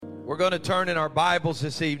We're going to turn in our Bibles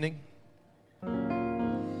this evening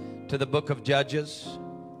to the book of Judges.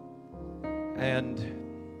 And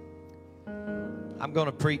I'm going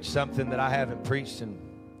to preach something that I haven't preached in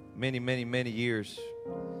many years.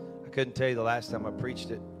 I couldn't tell you the last time I preached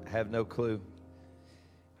it. I have no clue.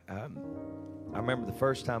 I remember the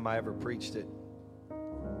first time I ever preached it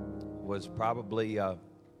was probably,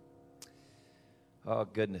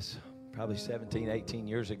 probably 17, 18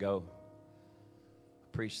 years ago.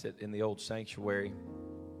 Preached it in the old sanctuary,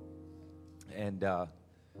 and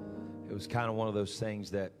it was kind of one of those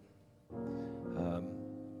things that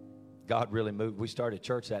God really moved. We started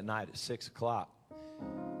church that night at 6 o'clock,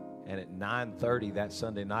 and at 9:30 that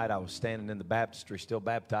Sunday night I was standing in the baptistry still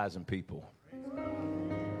baptizing people.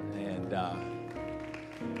 And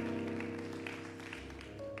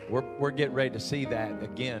we're getting ready to see that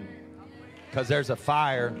again, because there's a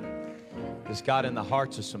fire that's got in the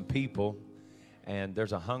hearts of some people. And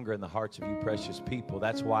there's a hunger in the hearts of you precious people.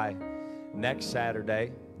 That's why next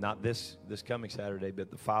Saturday, not this coming Saturday, but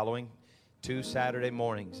the following 2 Saturday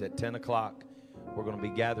mornings at 10 o'clock, we're going to be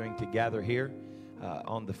gathering together here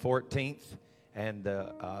on the 14th and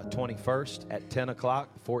the 21st at 10 o'clock.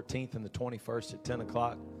 The 14th and the 21st at 10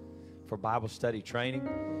 o'clock for Bible study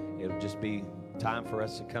training. It'll just be time for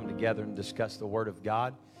us to come together and discuss the Word of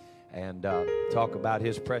God and talk about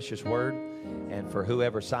His precious Word. And for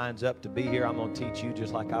whoever signs up to be here, I'm going to teach you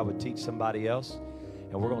just like I would teach somebody else.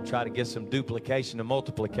 And we're going to try to get some duplication and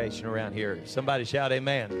multiplication around here. Somebody shout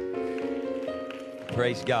amen.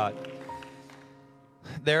 Praise God.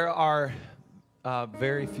 There are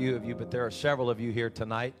very few of you, but there are several of you here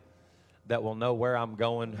tonight that will know where I'm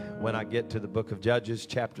going when I get to the book of Judges,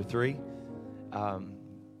 chapter 3.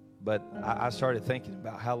 But I started thinking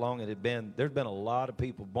about how long it had been. There's been a lot of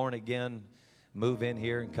people born again, move in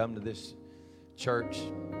here and come to this church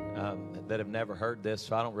that have never heard this,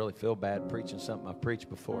 so I don't really feel bad preaching something I've preached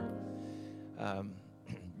before.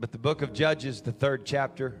 But the book of Judges, the 3rd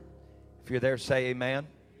chapter, if you're there, say amen.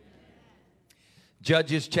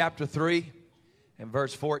 Judges chapter 3 and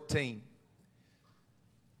verse 14.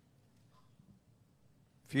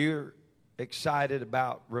 If you're excited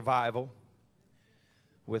about revival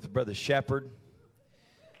with Brother Shepherd,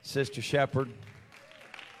 Sister Shepherd,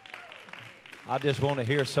 I just want to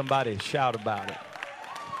hear somebody shout about it.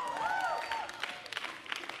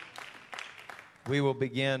 We will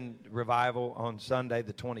begin revival on Sunday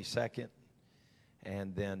the 22nd,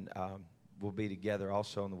 and then we'll be together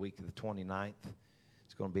also on the week of the 29th.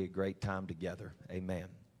 It's going to be a great time together. Amen.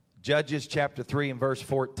 Judges chapter 3 and verse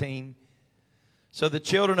 14. So the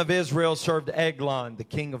children of Israel served Eglon, the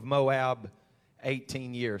king of Moab,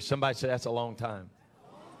 18 years. Somebody said that's a long time.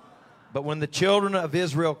 But when the children of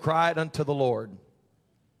Israel cried unto the Lord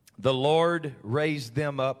raised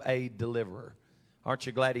them up a deliverer. Aren't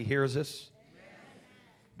you glad He hears us?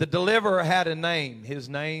 The deliverer had a name. His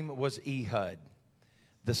name was Ehud,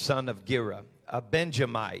 the son of Gera, a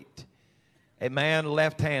Benjamite, a man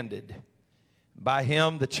left-handed. By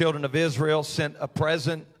him the children of Israel sent a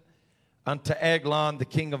present unto Eglon, the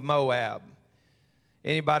king of Moab.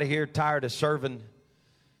 Anybody here tired of serving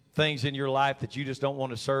things in your life that you just don't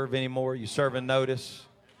want to serve anymore? You serving notice?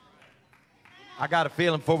 I got a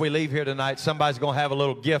feeling before we leave here tonight, somebody's going to have a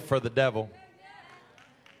little gift for the devil.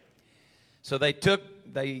 So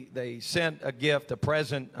they sent a gift, a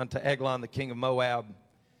present unto Eglon, the king of Moab.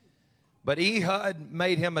 But Ehud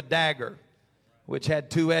made him a dagger, which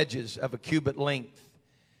had 2 edges of a cubit length.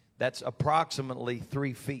 That's approximately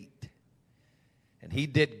 3 feet. And he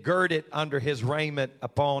did gird it under his raiment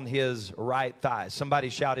upon his right thigh. Somebody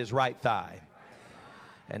shout his right thigh.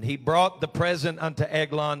 And he brought the present unto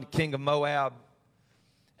Eglon, king of Moab.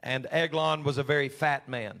 And Eglon was a very fat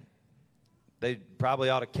man. They probably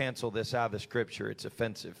ought to cancel this out of the scripture. It's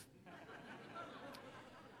offensive.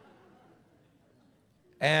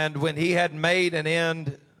 And when he had made an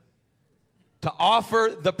end to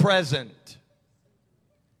offer the present,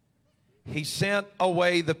 he sent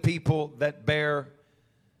away the people that bear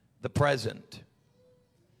the present.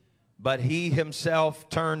 But he himself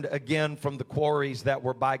turned again from the quarries that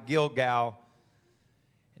were by Gilgal.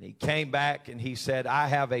 And he came back and he said, I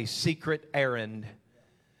have a secret errand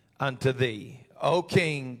unto thee, O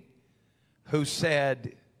king, who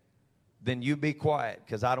said, then you be quiet,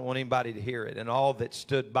 because I don't want anybody to hear it. And all that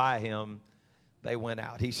stood by him, they went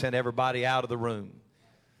out. He sent everybody out of the room.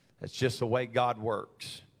 That's just the way God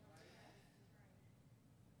works.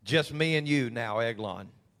 Just me and you now, Eglon.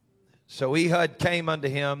 So Ehud came unto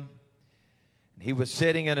him, and he was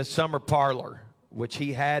sitting in a summer parlor, which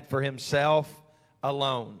he had for himself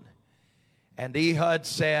alone. And Ehud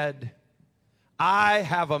said, I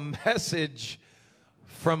have a message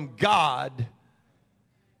from God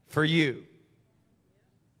for you.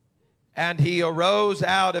 And he arose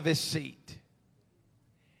out of his seat.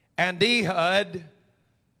 And Ehud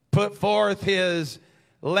put forth his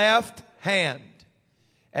left hand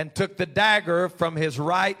and took the dagger from his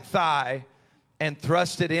right thigh and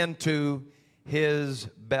thrust it into his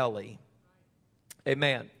belly.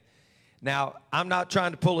 Amen. Now, I'm not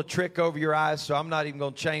trying to pull a trick over your eyes, so I'm not even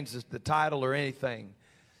going to change the title or anything.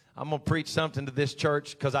 I'm going to preach something to this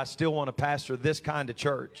church because I still want to pastor this kind of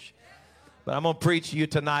church. But I'm going to preach to you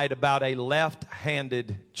tonight about a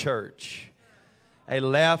left-handed church. A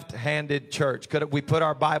left-handed church. Could we put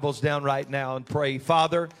our Bibles down right now and pray?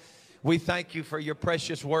 Father, we thank you for your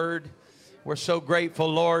precious word. We're so grateful,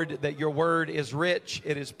 Lord, that your word is rich,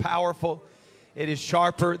 it is powerful, it is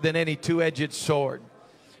sharper than any two-edged sword.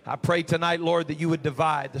 I pray tonight, Lord, that you would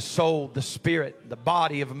divide the soul, the spirit, the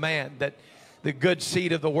body of man, that the good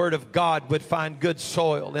seed of the word of God would find good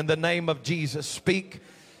soil. In the name of Jesus, speak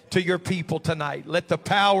to your people tonight. Let the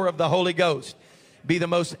power of the Holy Ghost be the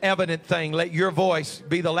most evident thing. Let your voice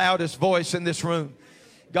be the loudest voice in this room.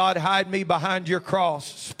 God, hide me behind your cross.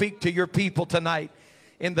 Speak to your people tonight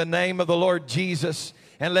in the name of the Lord Jesus.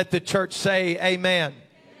 And let the church say amen.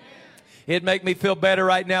 It'd make me feel better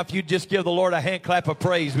right now if you'd just give the Lord a hand clap of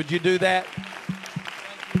praise. Would you do that?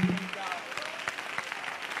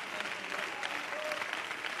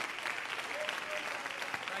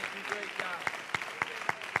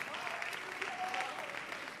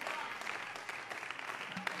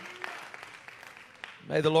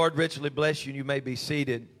 May the Lord richly bless you, and you may be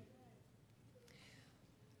seated.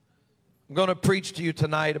 I'm going to preach to you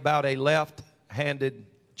tonight about a left-handed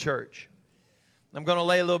church. I'm going to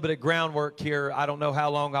lay a little bit of groundwork here. I don't know how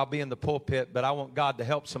long I'll be in the pulpit, but I want God to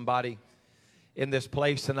help somebody in this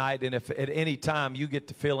place tonight. And if at any time you get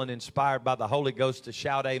to feeling inspired by the Holy Ghost to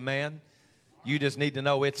shout amen, you just need to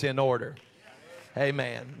know it's in order.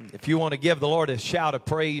 Amen. If you want to give the Lord a shout of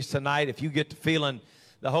praise tonight, if you get to feeling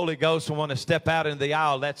the Holy Ghost and want to step out into the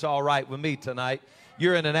aisle, that's all right with me tonight.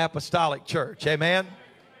 You're in an apostolic church. Amen.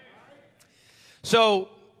 So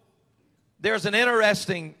there's an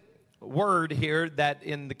interesting word here that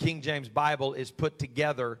in the King James Bible is put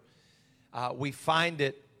together. We find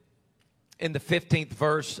it in the 15th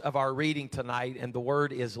verse of our reading tonight, and the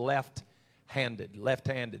word is left-handed.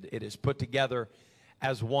 Left-handed. It is put together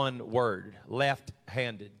as one word,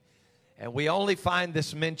 left-handed. And we only find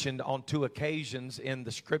this mentioned on 2 occasions in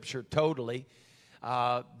the Scripture totally,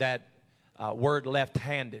 that word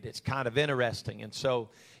left-handed. It's kind of interesting. And so,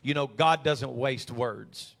 you know, God doesn't waste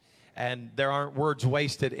words. And there aren't words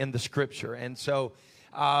wasted in the Scripture. And so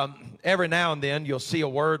every now and then you'll see a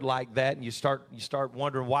word like that, and you start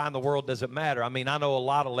wondering, why in the world does it matter? I mean, I know a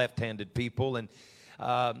lot of left-handed people, and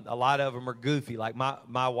a lot of them are goofy. Like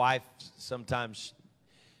my wife, sometimes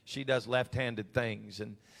she does left-handed things.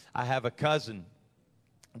 And I have a cousin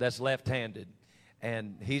that's left-handed,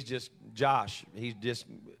 and he's just Josh.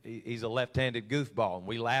 He's a left-handed goofball, and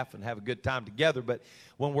we laugh and have a good time together. But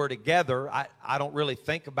when we're together, I don't really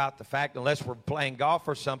think about the fact, unless we're playing golf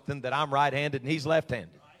or something, that I'm right-handed and he's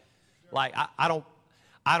left-handed. Like I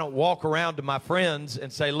don't walk around to my friends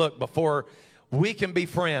and say, look, before we can be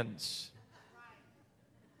friends,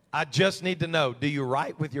 I just need to know, do you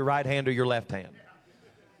write with your right hand or your left hand?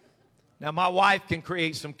 Now, my wife can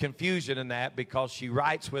create some confusion in that because she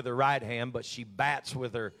writes with her right hand, but she bats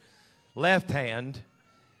with her left hand,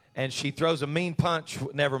 and she throws a mean punch.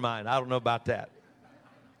 Never mind. I don't know about that.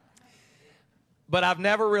 But I've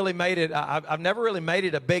never really made it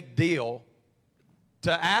a big deal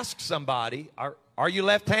to ask somebody, are you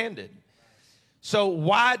left-handed? So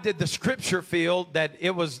why did the Scripture feel that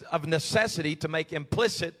it was of necessity to make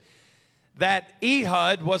implicit that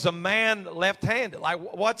Ehud was a man left-handed? Like,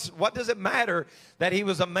 what does it matter that he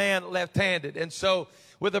was a man left-handed? And so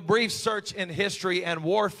with a brief search in history and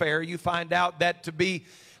warfare, you find out that to be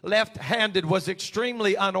left-handed was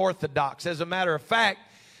extremely unorthodox. As a matter of fact,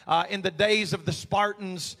 in the days of the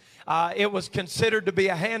Spartans, it was considered to be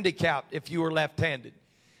a handicap if you were left-handed.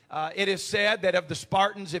 It is said that of the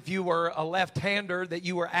Spartans, if you were a left-hander, that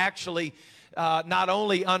you were actually not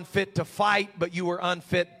only unfit to fight, but you were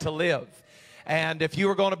unfit to live. And if you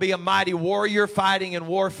were going to be a mighty warrior fighting in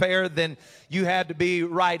warfare, then you had to be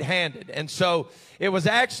right-handed. And so it was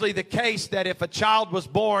actually the case that if a child was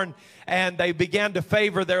born and they began to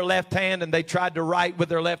favor their left hand and they tried to write with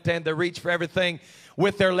their left hand, they reached for everything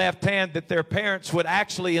with their left hand, that their parents would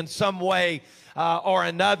actually in some way or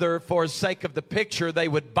another, for the sake of the picture, they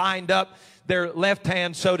would bind up their left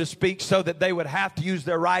hand, so to speak, so that they would have to use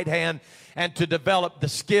their right hand and to develop the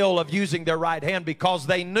skill of using their right hand, because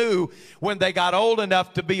they knew when they got old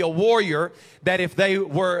enough to be a warrior that if they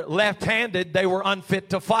were left-handed, they were unfit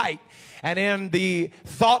to fight. And in the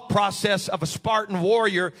thought process of a Spartan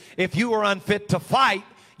warrior, if you were unfit to fight,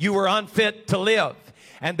 you were unfit to live.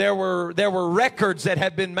 And there were records that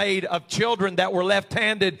had been made of children that were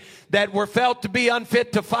left-handed that were felt to be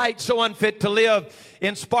unfit to fight, so unfit to live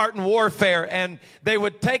in Spartan warfare. And they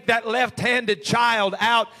would take that left-handed child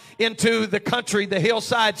out into the country, the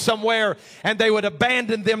hillside somewhere, and they would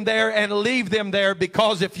abandon them there and leave them there,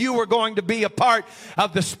 because if you were going to be a part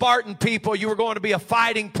of the Spartan people, you were going to be a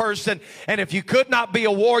fighting person. And if you could not be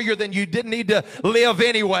a warrior, then you didn't need to live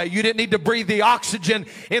anyway. You didn't need to breathe the oxygen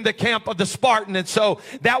in the camp of the Spartan. And so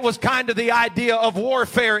that was kind of the idea of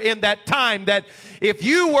warfare in that time, that if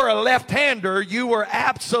you were a left-hander, you were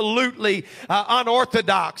absolutely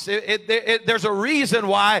unorthodox. There's a reason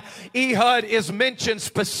why Ehud is mentioned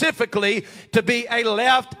specifically to be a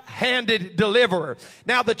left-handed deliverer.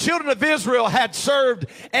 Now, the children of Israel had served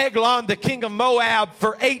Eglon, the king of Moab,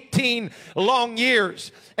 for 18 long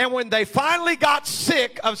years. And when they finally got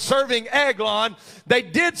sick of serving Eglon, they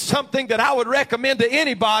did something that I would recommend to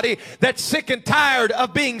anybody that's sick and tired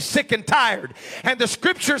of being sick and tired. And the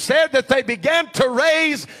scripture said that they began to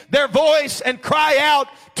raise their voice and cry out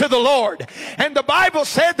to the Lord. And the Bible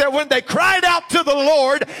said that when they cried out to the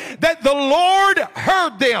Lord, that the Lord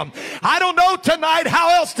heard them. I don't know tonight how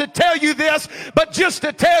else to tell you this, but just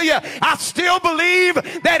to tell you, I still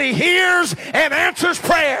believe that He hears and answers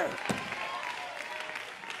prayer.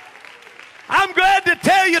 I'm glad to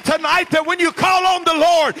tell you tonight that when you call on the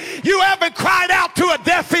Lord, you haven't cried out to a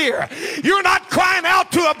deaf ear. You're not crying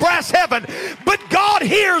out to a brass heaven, but God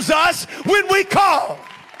hears us when we call.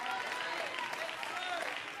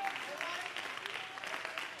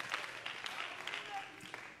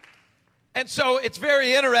 And so it's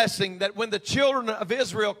very interesting that when the children of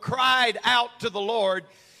Israel cried out to the Lord,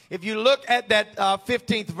 if you look at that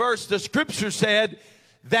 15th verse, the scripture said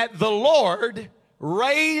that the Lord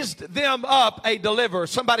raised them up a deliverer.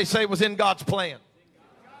 Somebody say it was in God's plan.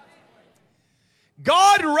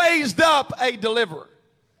 God raised up a deliverer,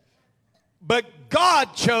 but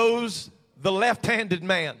God chose the left-handed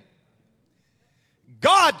man.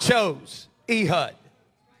 God chose Ehud.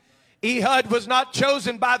 Ehud was not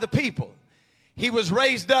chosen by the people. He was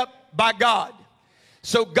raised up by God.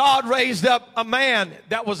 So God raised up a man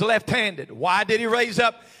that was left-handed. Why did He raise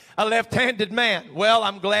up a left-handed man? Well,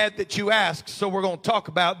 I'm glad that you asked, so we're going to talk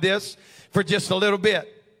about this for just a little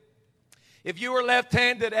bit. If you were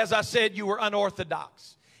left-handed, as I said, you were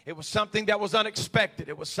unorthodox. It was something that was unexpected.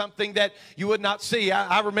 It was something that you would not see.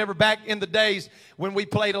 I remember back in the days when we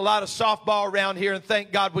played a lot of softball around here, and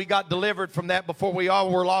thank God we got delivered from that before we all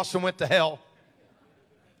were lost and went to hell.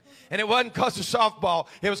 And it wasn't because of softball.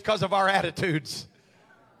 It was because of our attitudes.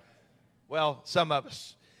 Well, some of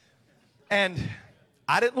us. And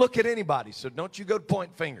I didn't look at anybody, so don't you go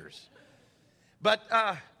point fingers. But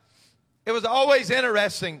it was always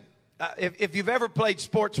interesting. If you've ever played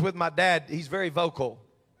sports with my dad, he's very vocal.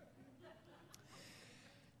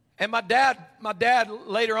 And my dad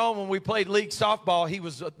later on when we played league softball, he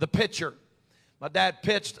was the pitcher. My dad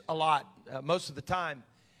pitched a lot, most of the time.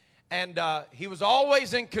 And he was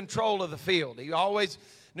always in control of the field. He always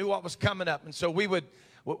knew what was coming up. And so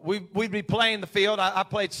we'd be playing the field. I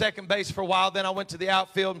played second base for a while. Then I went to the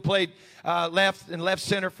outfield and played left and left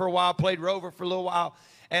center for a while. Played rover for a little while.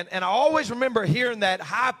 And I always remember hearing that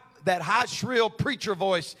high shrill preacher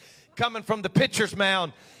voice coming from the pitcher's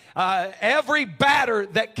mound. Every batter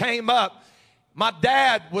that came up, my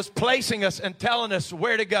dad was placing us and telling us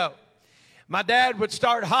where to go. My dad would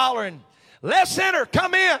start hollering, left center,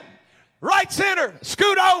 come in. Right center,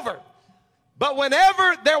 scoot over. But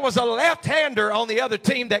whenever there was a left-hander on the other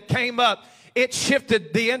team that came up, it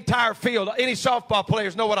shifted the entire field. Any softball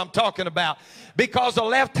players know what I'm talking about. Because a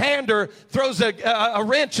left-hander throws a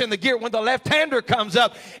wrench in the gear. When the left-hander comes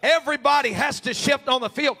up, everybody has to shift on the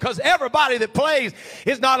field because everybody that plays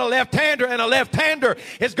is not a left-hander, and a left-hander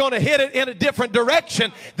is going to hit it in a different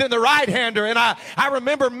direction than the right-hander. And I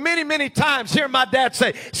remember many, many times hearing my dad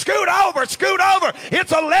say, scoot over,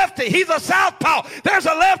 it's a lefty, he's a southpaw, there's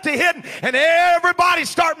a lefty hitting, and everybody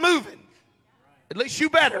start moving. At least you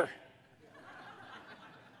better.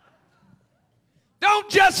 Don't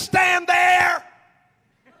just stand there.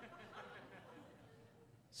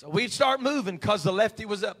 So we'd start moving because the lefty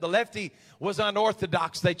was up. The lefty was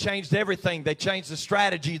unorthodox. They changed everything. They changed the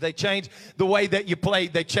strategy. They changed the way that you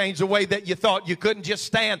played. They changed the way that you thought. You couldn't just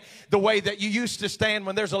stand the way that you used to stand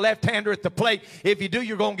when there's a left-hander at the plate. If you do,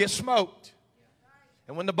 you're going to get smoked.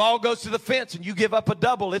 And when the ball goes to the fence and you give up a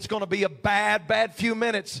double, it's going to be a bad few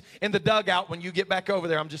minutes in the dugout when you get back over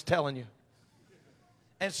there. I'm just telling you.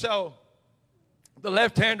 And so the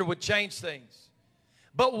left-hander would change things.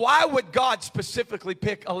 But why would God specifically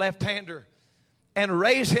pick a left-hander and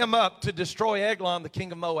raise him up to destroy Eglon, the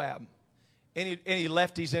king of Moab? Any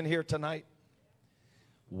lefties in here tonight?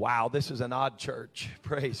 Wow, this is an odd church.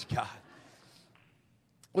 Praise God.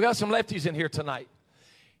 We got some lefties in here tonight.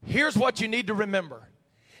 Here's what you need to remember.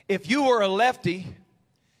 If you were a lefty,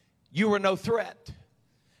 you were no threat.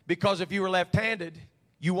 Because if you were left-handed,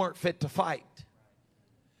 you weren't fit to fight.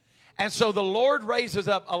 And so the Lord raises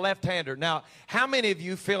up a left-hander. Now, how many of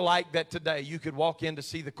you feel like that today you could walk in to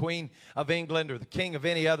see the Queen of England or the King of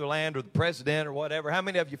any other land or the President or whatever? How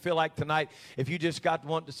many of you feel like tonight if you just got to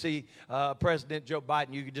want to see President Joe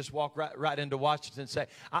Biden, you could just walk right into Washington and say,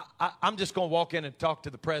 I'm just going to walk in and talk to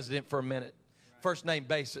the President for a minute. First name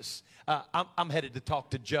basis. I'm headed to talk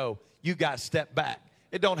to Joe. You guys step back.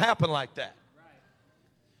 It don't happen like that.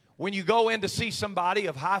 When you go in to see somebody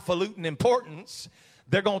of highfalutin importance,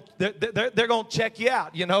 they're going to check you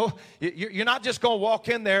out, you know. You're not just going to walk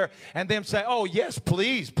in there and them say, oh, yes,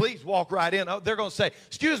 please walk right in. Oh, they're going to say,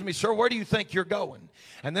 excuse me, sir, where do you think you're going?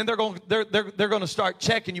 And then they're going to start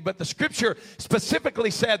checking you. But the scripture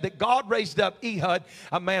specifically said that God raised up Ehud,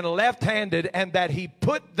 a man left-handed, and that he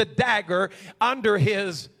put the dagger under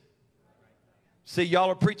his... See, y'all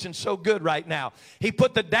are preaching so good right now. He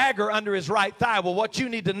put the dagger under his right thigh. Well, what you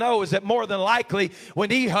need to know is that more than likely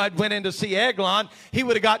when Ehud went in to see Eglon, he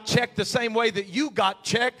would have got checked the same way that you got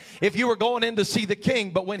checked if you were going in to see the king.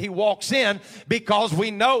 But when he walks in, because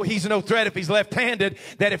we know he's no threat if he's left-handed,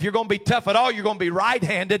 that if you're going to be tough at all, you're going to be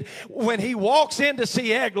right-handed. When he walks in to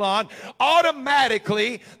see Eglon,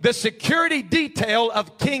 automatically the security detail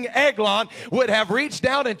of King Eglon would have reached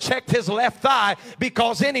down and checked his left thigh,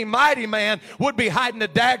 because any mighty man would be hiding a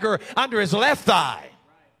dagger under his left thigh.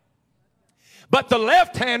 But the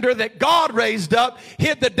left-hander that God raised up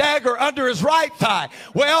hid the dagger under his right thigh.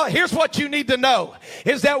 Well, here's what you need to know,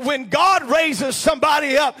 is that when God raises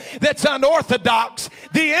somebody up that's unorthodox,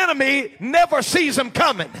 the enemy never sees him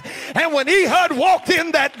coming. And when Ehud walked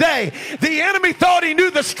in that day, the enemy thought he knew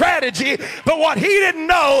the strategy, but what he didn't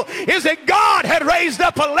know is that God had raised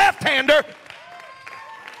up a left-hander.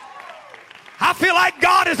 I feel like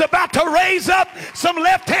God is about to raise up some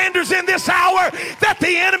left-handers in this hour that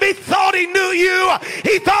the enemy thought he knew you.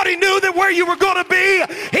 He thought he knew that where you were going to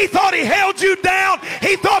be. He thought he held you down.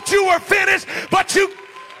 He thought you were finished, but you...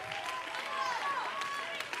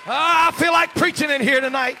 I feel like preaching in here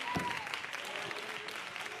tonight.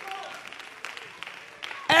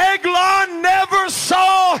 Eglon never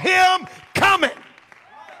saw him coming.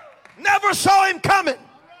 Never saw him coming.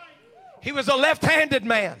 He was a left-handed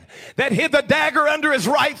man that hid the dagger under his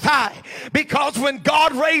right thigh, because when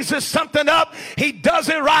God raises something up, he does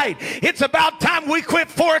it right. It's about time we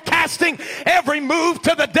quit forecasting every move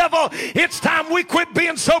to the devil. It's time we quit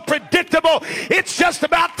being so predictable. It's just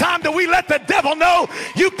about time that we let the devil know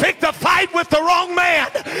you picked a fight with the wrong man.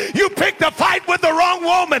 You picked a fight with the wrong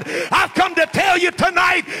woman. I've come to tell you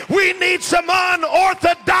tonight, we need some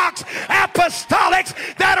unorthodox apostolics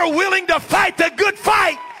that are willing to fight the good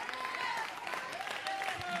fight.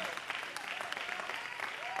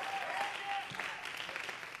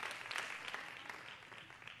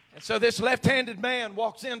 So this left-handed man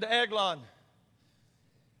walks into Eglon,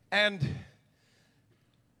 and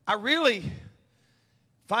I really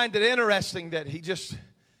find it interesting that he just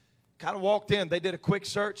kind of walked in. They did a quick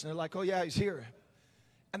search, and they're like, oh, yeah, he's here.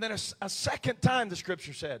 And then a second time, the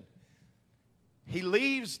scripture said, he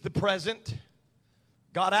leaves the present,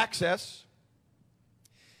 got access,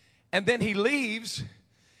 and then he leaves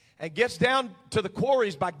and gets down to the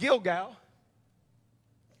quarries by Gilgal,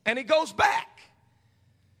 and he goes back.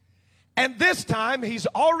 And this time, he's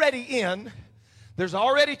already in. There's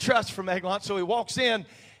already trust from Eglon. So he walks in,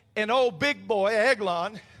 and old big boy,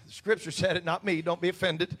 Eglon, the scripture said it, not me, don't be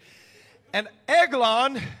offended. And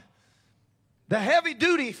Eglon, the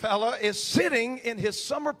heavy-duty fella, is sitting in his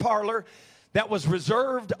summer parlor that was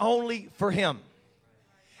reserved only for him.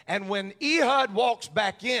 And when Ehud walks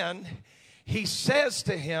back in, he says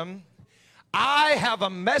to him, I have a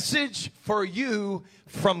message for you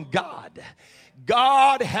from God.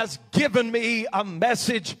 God has given me a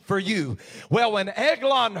message for you. Well, when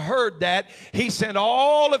Eglon heard that, he sent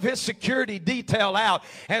all of his security detail out.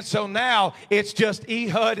 And so now it's just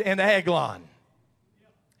Ehud and Eglon.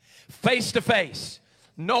 Face to face.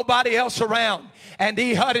 Nobody else around. And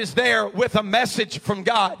Ehud is there with a message from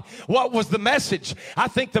God. What was the message? I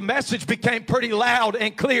think the message became pretty loud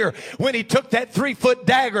and clear when he took that 3-foot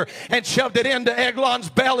dagger and shoved it into Eglon's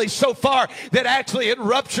belly so far that actually it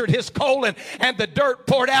ruptured his colon and the dirt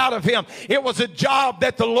poured out of him. It was a job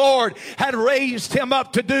that the Lord had raised him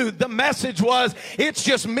up to do. The message was, it's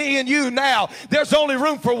just me and you now. There's only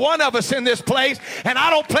room for one of us in this place, and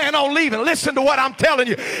I don't plan on leaving. Listen to what I'm telling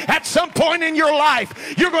you. At some point in your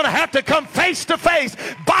life, you're going to have to come face to face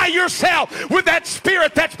by yourself with that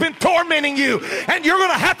spirit that's been tormenting you. And you're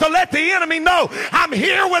going to have to let the enemy know, I'm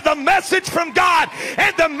here with a message from God.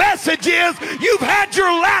 And the message is, you've had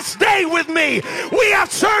your last day with me. We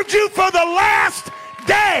have served you for the last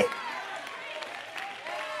day.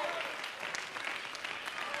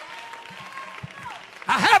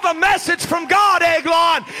 I have a message from God,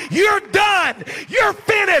 Eglon. You're done. You're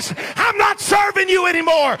finished. I'm not serving you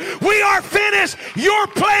anymore. We are finished. Your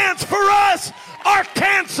plans for us are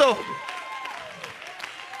canceled.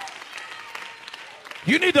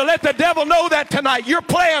 You need to let the devil know that tonight. Your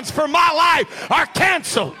plans for my life are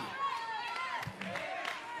canceled.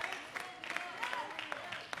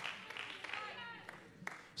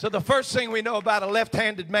 So the first thing we know about a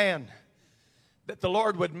left-handed man, that the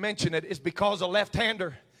Lord would mention it, is because a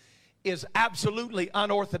left-hander is absolutely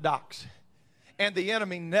unorthodox, and the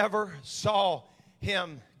enemy never saw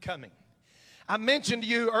him coming. I mentioned to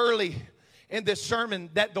you early in this sermon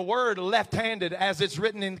that the word left-handed, as it's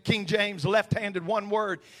written in King James, left-handed, one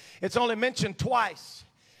word, it's only mentioned twice.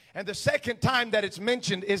 And the second time that it's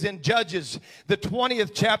mentioned is in Judges, the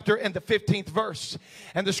 20th chapter and the 15th verse.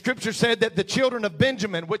 And the scripture said that the children of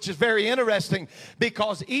Benjamin, which is very interesting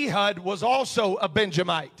because Ehud was also a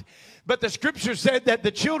Benjamite. But the scripture said that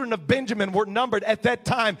the children of Benjamin were numbered at that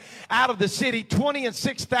time out of the city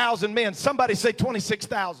 26,000 men. Somebody say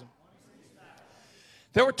 26,000.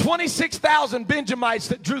 There were 26,000 Benjamites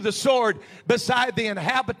that drew the sword beside the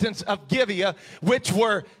inhabitants of Gibeah, which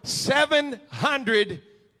were 700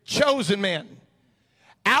 chosen men.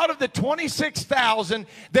 Out of the 26,000,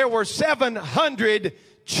 there were 700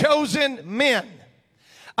 chosen men.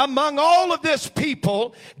 Among all of this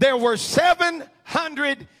people, there were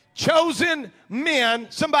 700 chosen men.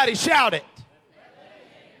 Somebody shout it.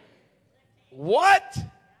 What?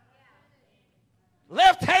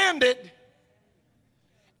 Left-handed.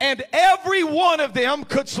 And every one of them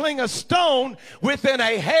could sling a stone within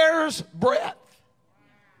a hair's breadth.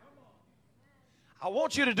 I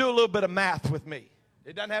want you to do a little bit of math with me.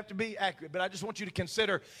 It doesn't have to be accurate, but I just want you to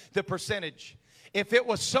consider the percentage. If it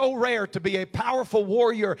was so rare to be a powerful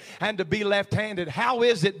warrior and to be left-handed, how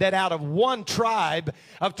is it that out of one tribe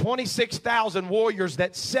of 26,000 warriors,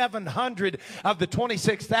 that 700 of the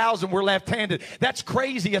 26,000 were left-handed? That's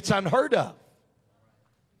crazy. It's unheard of.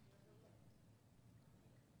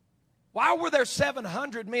 Why were there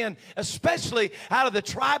 700 men, especially out of the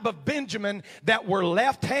tribe of Benjamin, that were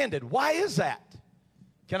left-handed? Why is that?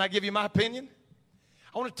 Can I give you my opinion?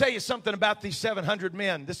 I want to tell you something about these 700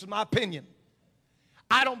 men. This is my opinion.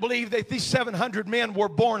 I don't believe that these 700 men were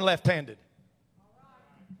born left-handed.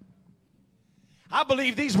 I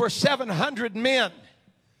believe these were 700 men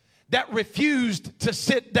that refused to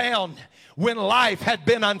sit down when life had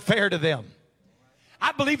been unfair to them.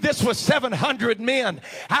 I believe this was 700 men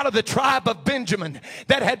out of the tribe of Benjamin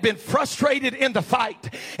that had been frustrated in the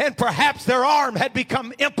fight, and perhaps their arm had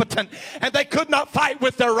become impotent and they could not fight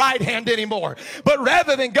with their right hand anymore. But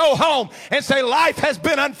rather than go home and say, life has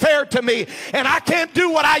been unfair to me and I can't do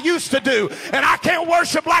what I used to do and I can't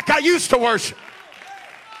worship like I used to worship,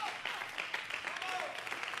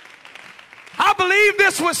 I believe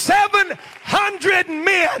this was 700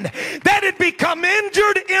 men that had become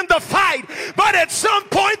injured in the fight, but at some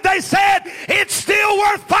point they said, it's still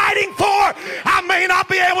worth fighting for. I may not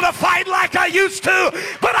be able to fight like I used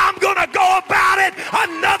to, but I'm going to go about it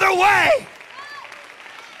another way.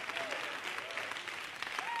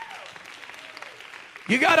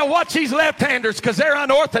 You got to watch these left-handers because they're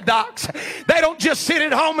unorthodox. They don't just sit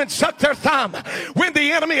at home and suck their thumb when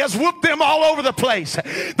the enemy has whooped them all over the place.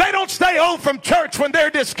 They don't stay home from church when they're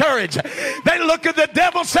discouraged. They look at the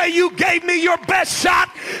devil and say, you gave me your best shot,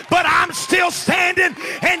 but I'm still standing,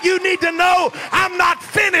 and you need to know I'm not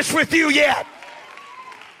finished with you yet.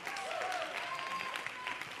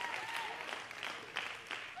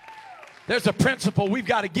 There's a principle we've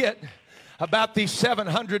got to get about these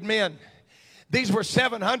 700 men. These were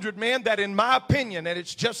 700 men that, in my opinion, and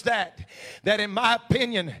it's just that in my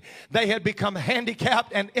opinion, they had become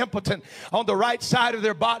handicapped and impotent on the right side of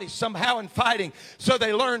their bodies somehow in fighting. So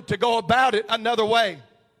they learned to go about it another way.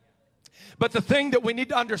 But the thing that we need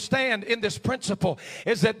to understand in this principle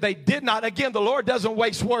is that they did not, again, the Lord doesn't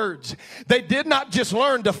waste words. They did not just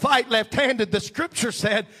learn to fight left-handed. The scripture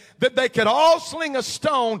said that they could all sling a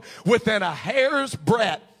stone within a hair's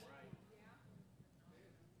breadth.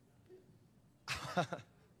 I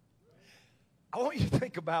want you to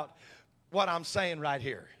think about what I'm saying right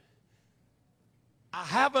here. I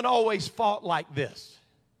haven't always fought like this,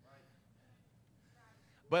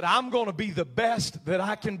 but I'm going to be the best that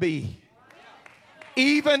I can be,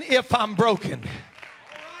 even if I'm broken.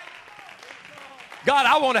 God,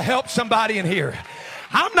 I want to help somebody in here.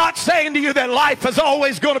 I'm not saying to you that life is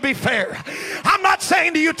always going to be fair. I'm not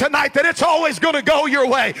saying to you tonight that it's always going to go your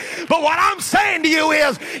way. But what I'm saying to you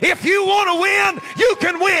is, if you want to win, you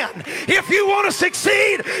can win. If you want to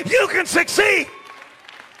succeed, you can succeed.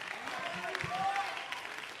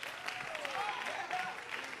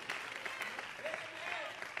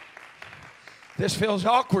 This feels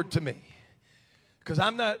awkward to me because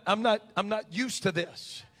I'm not used to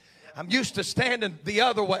this. I'm used to standing the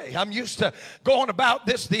other way. I'm used to going about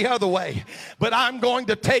this the other way. But I'm going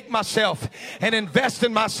to take myself and invest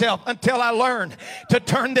in myself until I learn to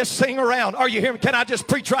turn this thing around. Are you hearing me? Can I just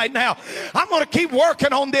preach right now? I'm going to keep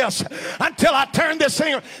working on this until I turn this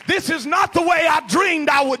thing around. This is not the way I dreamed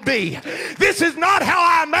I would be. This is not how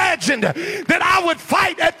I imagined that I would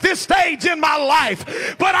fight at this stage in my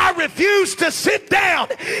life. But I refuse to sit down,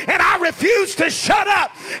 and I refuse to shut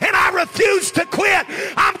up, and I refuse to quit.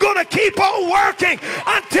 I'm going to keep on working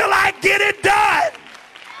until I get it done.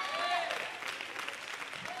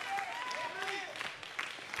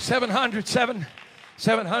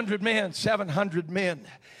 700 men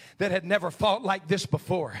that had never fought like this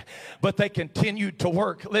before, but they continued to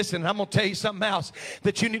work. Listen, I'm going to tell you something else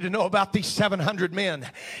that you need to know about these 700 men.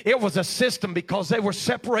 It was a system because they were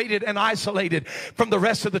separated and isolated from the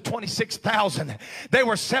rest of the 26,000. They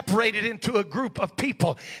were separated into a group of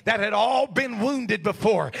people that had all been wounded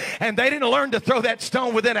before, and they didn't learn to throw that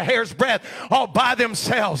stone within a hair's breadth all by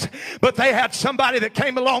themselves, but they had somebody that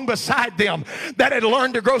came along beside them that had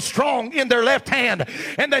learned to grow strong in their left hand,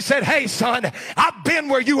 and they said, hey son, I've been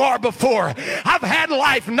where you are before. I've had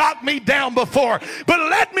life knock me down before, but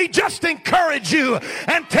let me just encourage you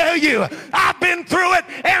and tell you I've been through it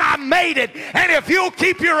and I made it, and if you'll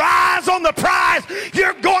keep your eyes on the prize,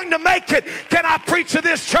 you're going to make it. Can I preach to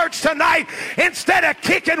this church tonight? Instead of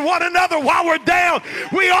kicking one another while we're down,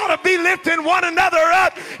 we ought to be lifting one another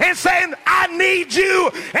up and saying, I need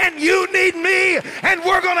you and you need me, and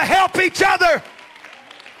we're going to help each other.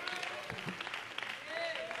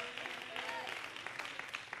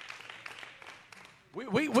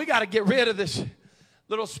 We got to get rid of this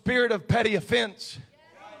little spirit of petty offense.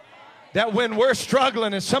 That when we're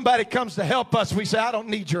struggling and somebody comes to help us, we say, I don't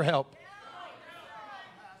need your help.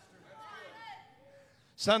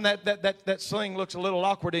 Son, that sling looks a little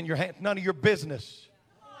awkward in your hand. None of your business.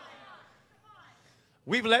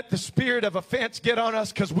 We've let the spirit of offense get on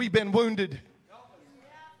us because we've been wounded.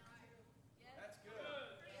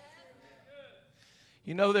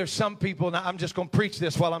 You know, there's some people, now I'm just going to preach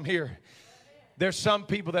this while I'm here. There's some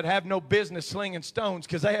people that have no business slinging stones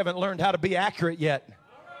because they haven't learned how to be accurate yet.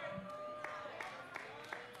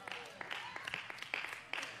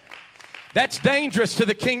 That's dangerous to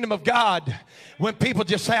the kingdom of God when people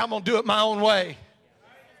just say, I'm going to do it my own way.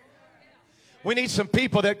 We need some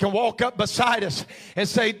people that can walk up beside us and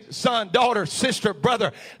say, son, daughter, sister,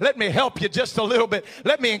 brother, let me help you just a little bit.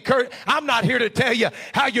 Let me encourage. I'm not here to tell you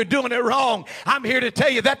how you're doing it wrong. I'm here to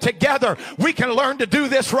tell you that together we can learn to do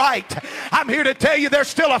this right. I'm here to tell you there's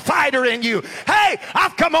still a fighter in you. Hey,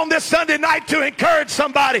 I've come on this Sunday night to encourage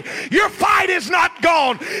somebody. Your fight is not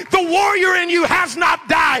gone. The warrior in you has not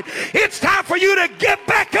died. It's time for you to get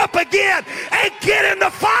back up again and get in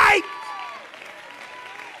the fight.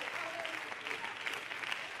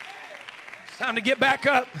 Time to get back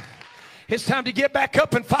up. It's time to get back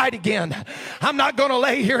up and fight again. I'm not going to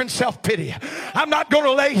lay here in self-pity. I'm not going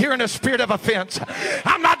to lay here in a spirit of offense.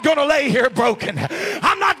 I'm not going to lay here broken.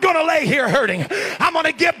 I'm not going to lay here hurting. I'm going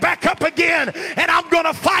to get back up again, and I'm going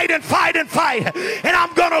to fight and fight and fight. And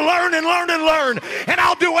I'm going to learn and learn and learn. And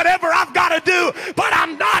I'll do whatever I've got to do, but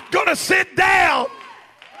I'm not going to sit down.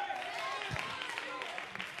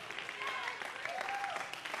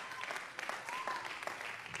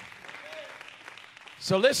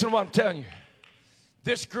 So listen to what I'm telling you.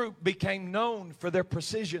 This group became known for their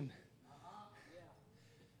precision.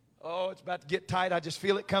 Oh, it's about to get tight. I just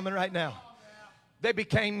feel it coming right now. They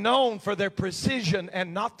became known for their precision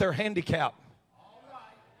and not their handicap.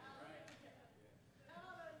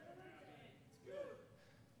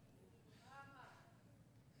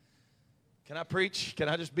 Can I preach? Can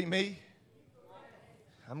I just be me?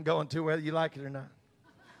 I'm going to whether you like it or not.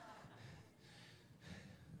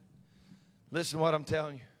 Listen to what I'm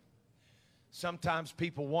telling you. Sometimes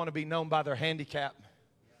people want to be known by their handicap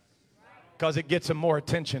because it gets them more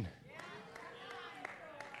attention.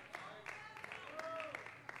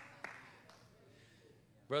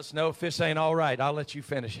 Brother Snow, if this ain't all right, I'll let you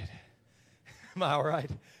finish it. Am I all right?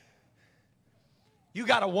 You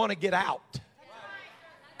got to want to get out.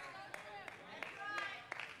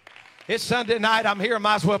 It's Sunday night. I'm here. I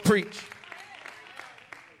might as well preach.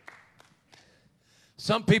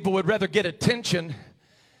 Some people would rather get attention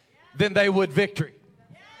than they would victory.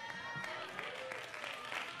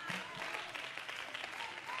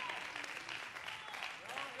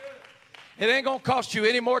 It ain't going to cost you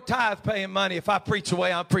any more tithe paying money if I preach the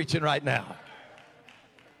way I'm preaching right now.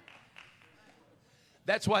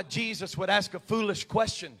 That's why Jesus would ask a foolish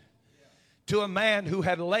question to a man who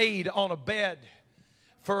had laid on a bed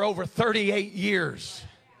for over 38 years.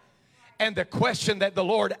 And the question that the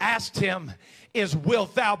Lord asked him is,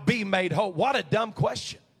 wilt thou be made whole? What a dumb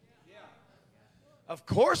question. Of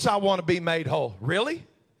course I want to be made whole. Really?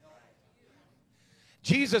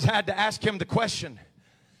 Jesus had to ask him the question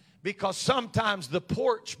because sometimes the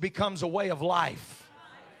porch becomes a way of life.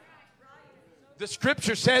 The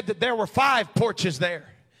scripture said that there were 5 porches there.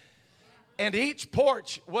 And each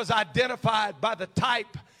porch was identified by the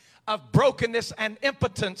type of brokenness and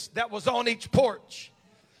impotence that was on each porch.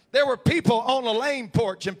 There were people on a lame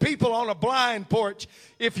porch and people on a blind porch,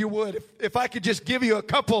 if you would. If I could just give you a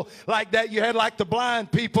couple like that. You had like the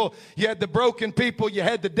blind people, you had the broken people, you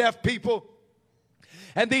had the deaf people.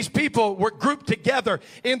 And these people were grouped together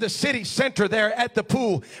in the city center there at the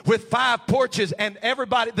pool with 5 porches. And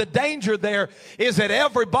everybody, the danger there is that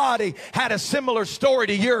everybody had a similar story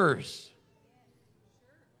to yours.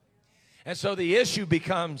 And so the issue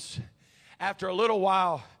becomes, after a little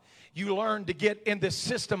while, you learn to get in this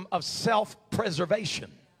system of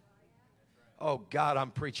self-preservation. Oh, God,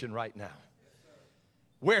 I'm preaching right now.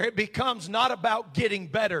 Where it becomes not about getting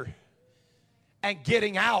better and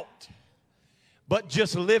getting out, but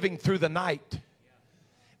just living through the night.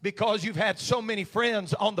 Because you've had so many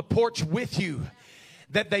friends on the porch with you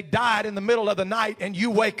that they died in the middle of the night, and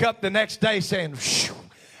you wake up the next day saying, phew,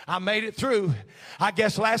 I made it through. I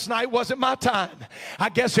guess last night wasn't my time. I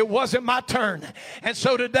guess it wasn't my turn. And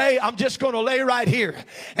so today I'm just going to lay right here.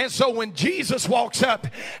 And so when Jesus walks up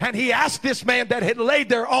and he asked this man that had laid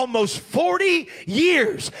there almost 40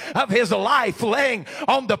 years of his life laying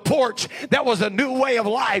on the porch, that was a new way of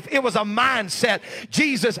life. It was a mindset.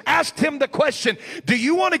 Jesus asked him the question, do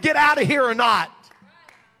you want to get out of here or not?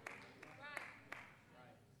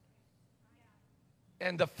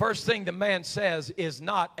 And the first thing the man says is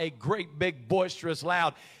not a great big boisterous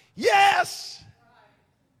loud, yes!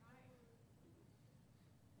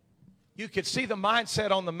 You could see the mindset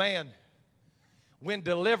on the man when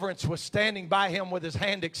deliverance was standing by him with his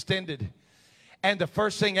hand extended. And the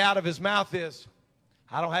first thing out of his mouth is,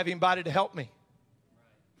 I don't have anybody to help me.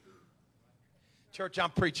 Church, I'm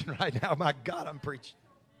preaching right now. My God, I'm preaching.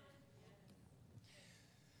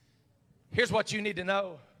 Here's what you need to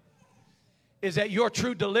know. Is that your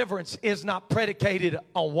true deliverance is not predicated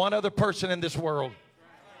on one other person in this world.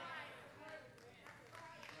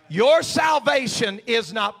 Your salvation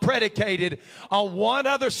is not predicated on one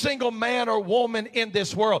other single man or woman in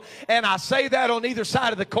this world. And I say that on either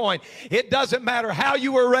side of the coin. It doesn't matter how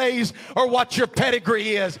you were raised or what your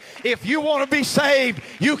pedigree is. If you want to be saved,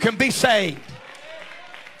 you can be saved.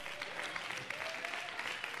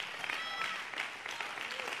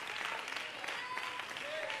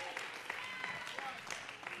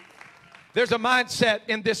 There's a mindset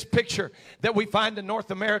in this picture that we find in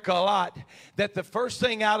North America a lot, that the first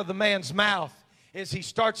thing out of the man's mouth is he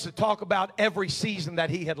starts to talk about every season that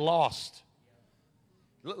he had lost.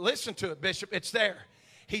 Listen to it, Bishop. It's there.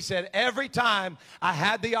 He said, every time I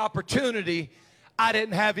had the opportunity, I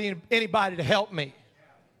didn't have anybody to help me.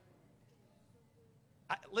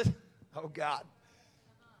 Listen, oh, God.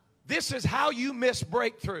 This is how you miss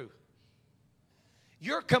breakthrough.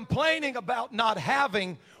 You're complaining about not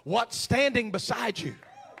having what's standing beside you.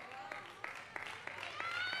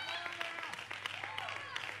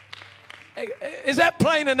 Hey, is that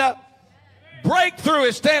plain enough? Breakthrough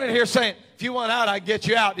is standing here saying, if you want out, I can get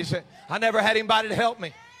you out. He said, I never had anybody to help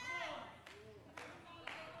me.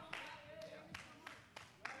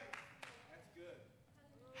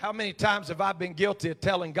 How many times have I been guilty of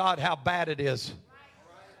telling God how bad it is?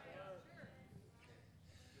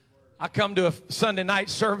 I come to a Sunday night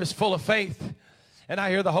service full of faith, and I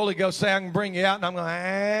hear the Holy Ghost say, I can bring you out, and I'm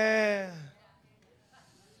going,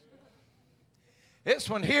 This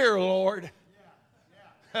one here, Lord.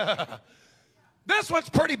 This one's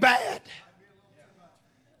pretty bad.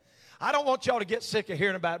 I don't want y'all to get sick of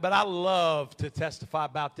hearing about it, but I love to testify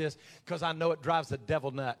about this because I know it drives the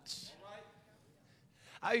devil nuts.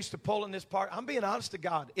 I used to pull in this park. I'm being honest to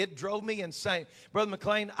God. It drove me insane. Brother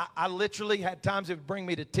McLean, I literally had times it would bring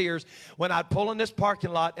me to tears when I'd pull in this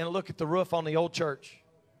parking lot and look at the roof on the old church.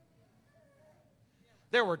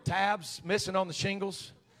 There were tabs missing on the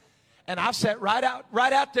shingles. And I sat right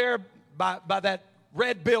out there by that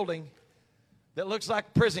red building that looks like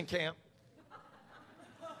a prison camp.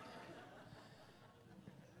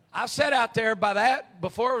 I sat out there by that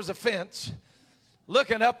before it was a fence,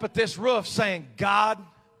 looking up at this roof saying, God,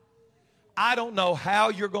 I don't know how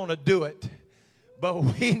you're going to do it, but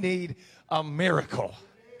we need a miracle.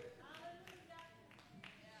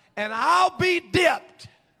 And I'll be dipped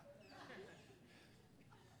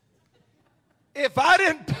if I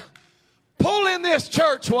didn't pull in this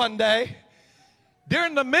church one day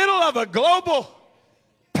during the middle of a global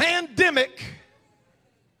pandemic,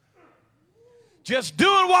 just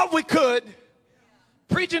doing what we could,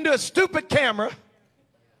 preaching to a stupid camera,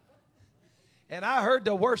 and I heard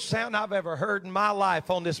the worst sound I've ever heard in my life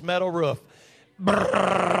on this metal roof.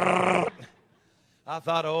 I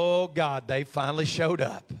thought, oh God, they finally showed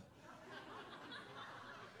up.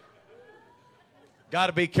 Got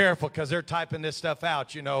to be careful because they're typing this stuff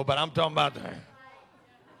out, you know, but I'm talking about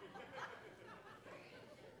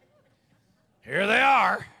here they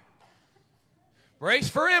are. Brace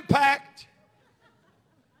for impact.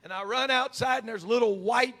 And I run outside and there's little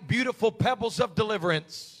white, beautiful pebbles of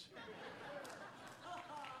deliverance.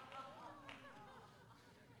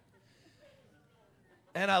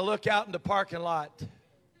 And I look out in the parking lot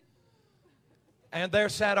and there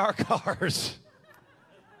sat our cars.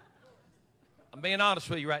 I'm being honest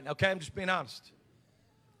with you right now, okay? I'm just being honest.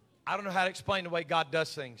 I don't know how to explain the way God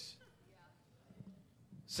does things.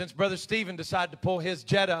 Since Brother Stephen decided to pull his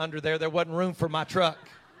Jetta under there wasn't room for my truck.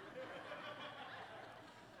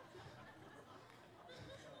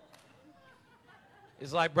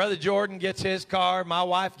 It's like Brother Jordan gets his car, my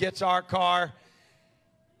wife gets our car.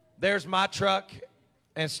 There's my truck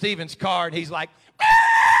and Stephen's car, and he's like,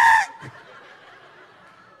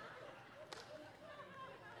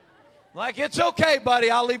 like, it's okay, buddy.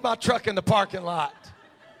 I'll leave my truck in the parking lot.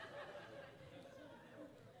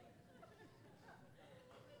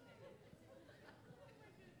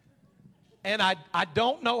 And I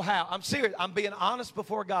don't know how. I'm serious. I'm being honest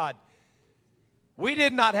before God. We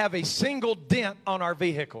did not have a single dent on our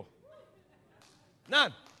vehicle.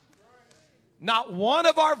 None. Not one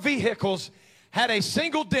of our vehicles had a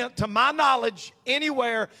single dent, to my knowledge,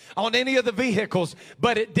 anywhere on any of the vehicles,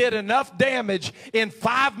 but it did enough damage in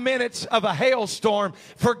 5 minutes of a hailstorm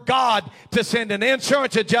for God to send an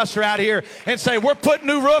insurance adjuster out here and say, we're putting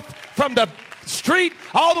new roof from the street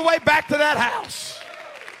all the way back to that house.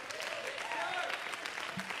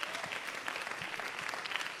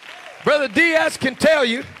 Brother Diaz can tell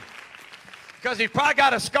you, because he's probably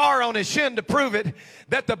got a scar on his shin to prove it,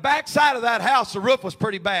 that the back side of that house, the roof was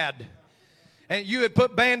pretty bad. And you had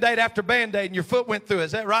put Band-Aid after Band-Aid and your foot went through.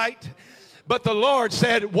 Is that right? But the Lord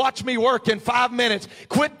said, watch me work in 5 minutes.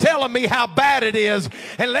 Quit telling me how bad it is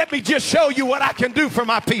and let me just show you what I can do for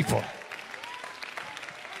my people.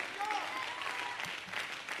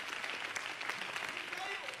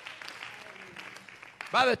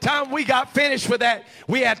 By the time we got finished with that,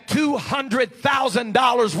 we had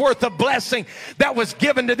 $200,000 worth of blessing that was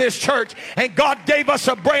given to this church. And God gave us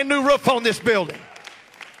a brand new roof on this building.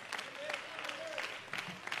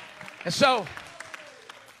 And so,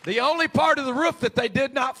 the only part of the roof that they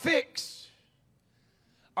did not fix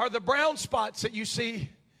are the brown spots that you see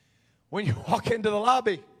when you walk into the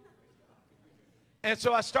lobby. And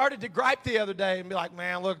so I started to gripe the other day and be like,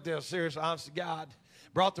 man, look at this. Seriously, honest to God.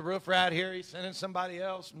 Brought the roof right here. He's sending somebody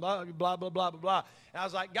else. Blah, blah, blah, blah, blah, blah. And I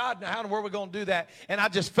was like, God, now how in the world are we going to do that? And I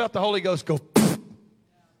just felt the Holy Ghost go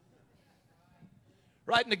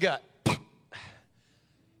right in the gut.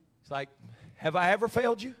 It's like, have I ever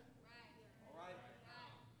failed you?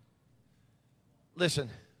 Listen,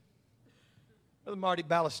 Brother Marty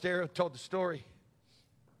Ballestero told the story.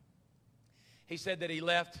 He said that he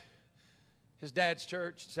left his dad's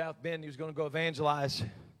church, South Bend. He was going to go evangelize.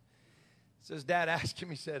 So his dad asked him,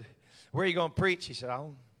 he said, where are you going to preach? He said, I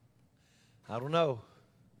don't know.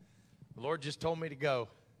 The Lord just told me to go.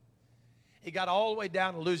 He got all the way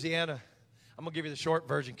down to Louisiana. I'm going to give you the short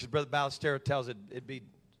version because Brother Ballestero tells it it'd be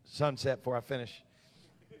sunset before I finish.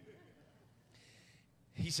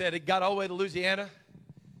 He said he got all the way to Louisiana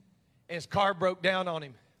and his car broke down on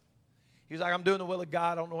him. He was like, I'm doing the will of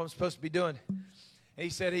God. I don't know what I'm supposed to be doing. He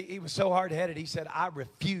said he was so hard-headed. He said, I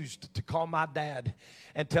refused to call my dad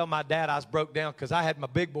and tell my dad I was broke down because I had my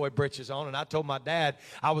big boy britches on, and I told my dad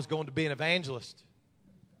I was going to be an evangelist.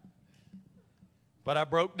 But I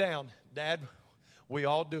broke down. Dad, we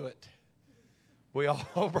all do it. We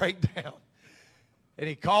all break down. And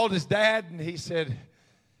he called his dad, and he said,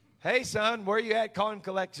 hey, son, where you at? Call him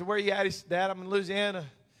collect. He said, where you at? He said, Dad, I'm in Louisiana.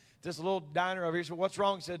 This little diner over here. He said, what's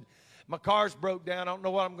wrong? He said, my car's broke down. I don't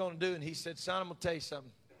know what I'm going to do. And he said, son, I'm going to tell you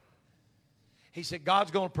something. He said,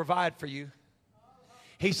 God's going to provide for you.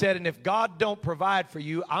 He said, and if God don't provide for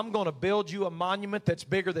you, I'm going to build you a monument that's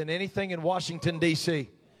bigger than anything in Washington, D.C.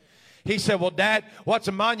 He said, well, Dad, what's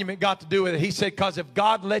a monument got to do with it? He said, because if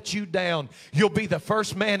God lets you down, you'll be the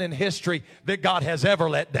first man in history that God has ever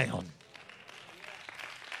let down.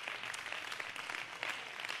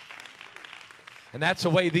 And that's the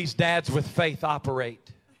way these dads with faith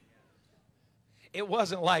operate. It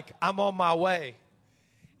wasn't like, I'm on my way.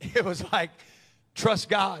 It was like, trust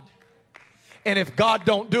God. And if God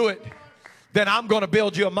don't do it, then I'm going to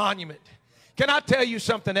build you a monument. Can I tell you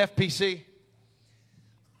something, FPC?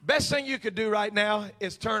 Best thing you could do right now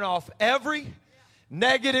is turn off every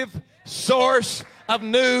negative source of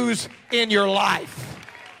news in your life.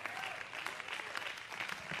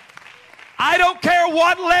 I don't care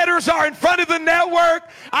what letters are in front of the network.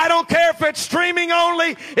 I don't care if it's streaming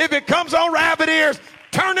only, if it comes on rabbit ears.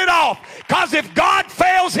 Turn it off. Because if God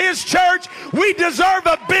fails his church, we deserve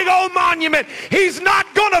a big old monument. He's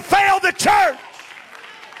not going to fail the church.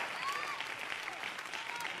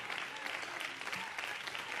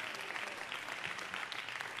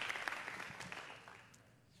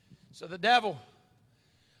 So the devil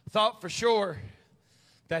thought for sure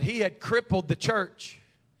that he had crippled the church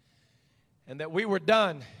and that we were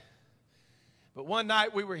done. But one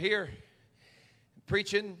night we were here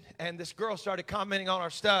preaching, and this girl started commenting on our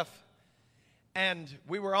stuff, and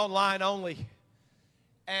we were online only.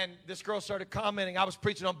 And this girl started commenting. I was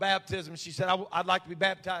preaching on baptism. She said, I'd like to be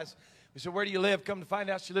baptized. We said, where do you live? Come to find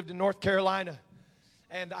out, she lived in North Carolina.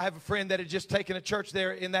 And I have a friend that had just taken a church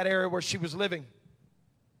there in that area where she was living.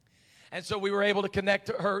 And so we were able to connect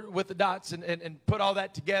her with the dots and put all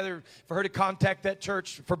that together for her to contact that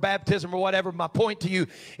church for baptism or whatever. My point to you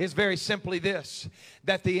is very simply this,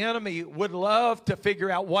 that the enemy would love to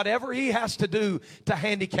figure out whatever he has to do to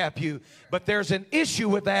handicap you. But there's an issue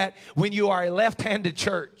with that when you are a left-handed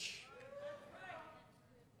church.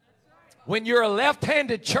 When you're a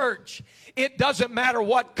left-handed church, it doesn't matter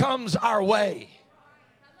what comes our way.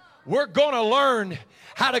 We're going to learn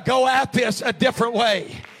how to go at this a different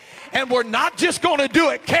way. And we're not just going to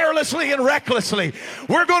do it carelessly and recklessly.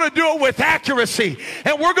 We're going to do it with accuracy.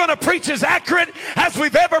 And we're going to preach as accurate as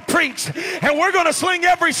we've ever preached. And we're going to sling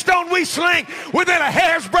every stone we sling within a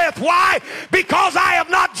hair's breadth. Why? Because I have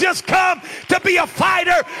not just come to be a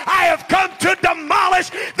fighter. I have come to demolish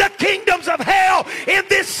the kingdoms of hell in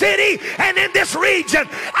this city and in this region.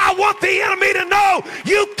 I want the enemy to know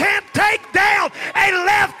you can't take down a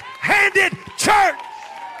left-handed church.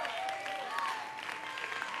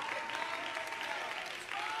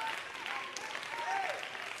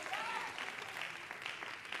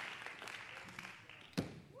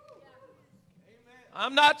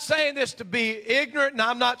 I'm not saying this to be ignorant, and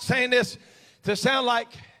I'm not saying this to sound like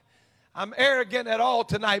I'm arrogant at all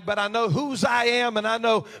tonight, but I know whose I am and I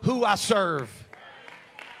know who I serve.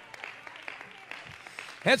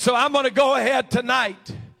 And so I'm going to go ahead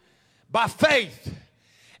tonight by faith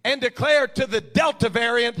and declare to the Delta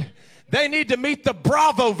variant they need to meet the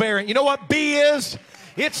Bravo variant. You know what B is?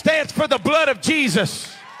 It stands for the blood of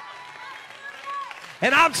Jesus.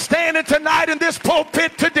 And I'm standing tonight in this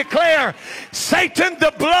pulpit to declare, Satan,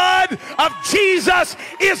 the blood of Jesus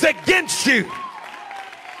is against you.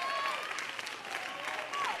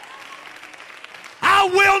 I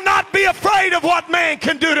will not be afraid of what man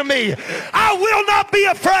can do to me. I will not be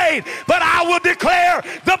afraid, but I will declare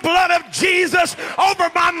the blood of Jesus over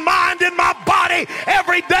my mind and my body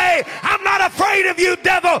every day. I'm not afraid of you,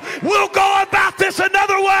 devil. We'll go about this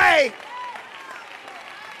another way.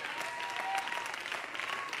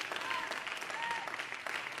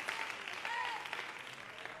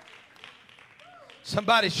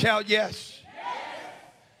 Somebody shout yes.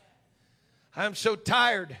 I'm so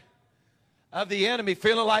tired of the enemy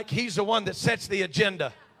feeling like he's the one that sets the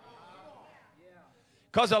agenda.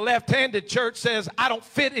 Because a left-handed church says, I don't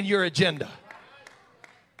fit in your agenda.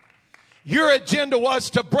 Your agenda was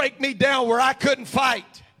to break me down where I couldn't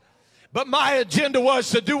fight. But my agenda was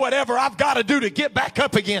to do whatever I've got to do to get back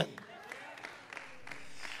up again.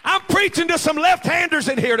 I'm preaching to some left-handers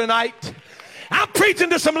in here tonight. I'm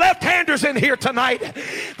preaching to some left-handers in here tonight.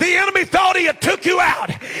 The enemy thought he had took you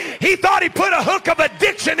out. He thought he put a hook of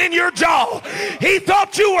addiction in your jaw. He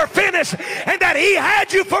thought you were finished and that he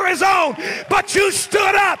had you for his own. But you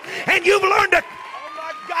stood up and you've learned to, oh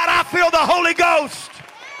my God, I feel the Holy Ghost.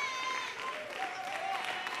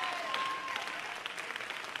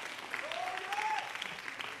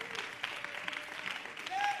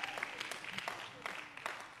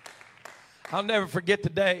 I'll never forget the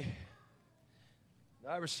day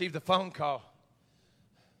I received a phone call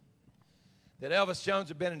that Elvis Jones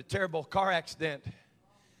had been in a terrible car accident.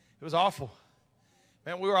 It was awful.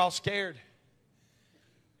 Man, we were all scared.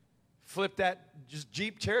 Flipped that just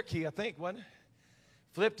Jeep Cherokee, I think, wasn't it?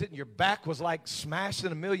 Flipped it and your back was like smashed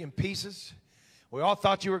in a million pieces. We all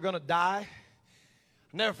thought you were going to die.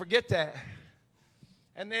 I'll never forget that.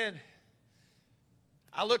 And then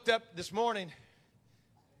I looked up this morning.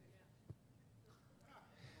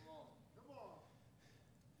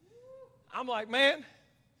 I'm like, man,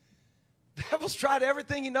 the devil's tried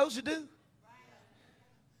everything he knows to do.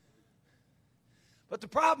 But the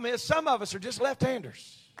problem is some of us are just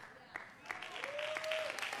left-handers.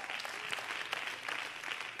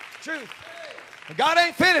 Truth. And God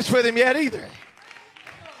ain't finished with him yet either.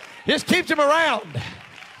 Just keeps him around.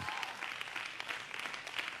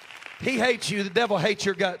 He hates you. The devil hates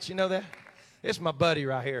your guts. You know that? It's my buddy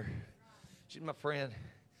right here. She's my friend.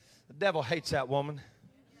 The devil hates that woman.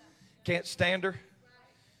 Can't stand her.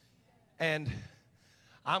 And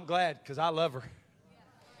I'm glad because I love her.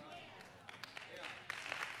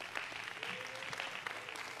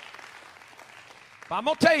 But I'm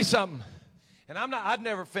going to tell you something. And I'd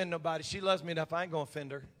never offend nobody. She loves me enough. I ain't going to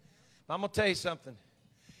offend her. But I'm going to tell you something.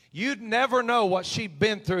 You'd never know what she's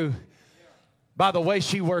been through by the way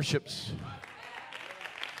she worships.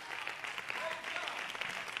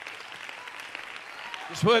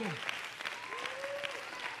 Just wouldn't.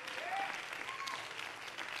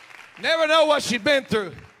 Never know what she's been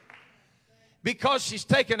through. Because she's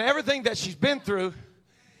taken everything that she's been through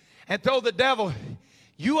and told the devil,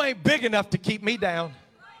 you ain't big enough to keep me down.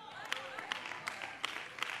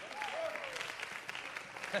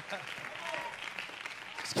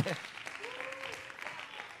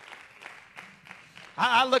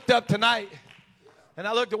 I looked up tonight and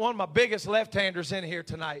I looked at one of my biggest left-handers in here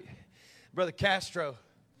tonight, Brother Castro.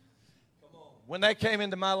 When they came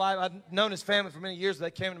into my life, I've known his family for many years. They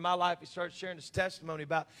came into my life. He started sharing his testimony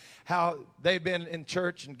about how they'd been in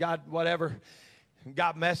church and got whatever, and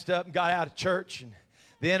got messed up and got out of church. And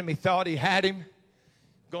the enemy thought he had him,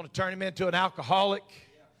 going to turn him into an alcoholic,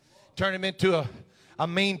 turn him into a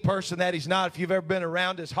mean person that he's not. If you've ever been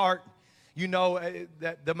around his heart, you know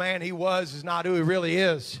that the man he was is not who he really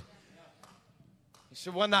is. He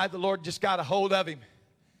said one night the Lord just got a hold of him.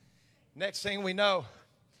 Next thing we know,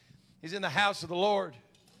 he's in the house of the Lord.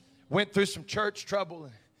 Went through some church trouble.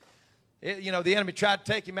 And the enemy tried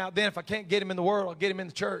to take him out. Then if I can't get him in the world, I'll get him in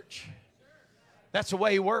the church. That's the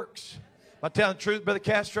way he works. Am I telling the truth, Brother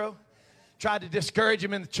Castro? Tried to discourage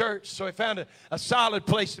him in the church. So he found a solid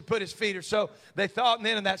place to put his feet, or so they thought. And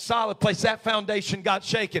then in that solid place, that foundation got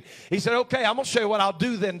shaken. He said, okay, I'm going to show you what I'll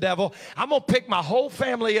do then, devil. I'm going to pick my whole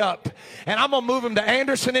family up, and I'm going to move them to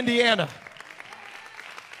Anderson, Indiana.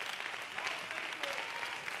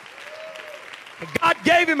 God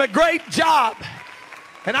gave him a great job.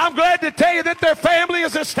 And I'm glad to tell you that their family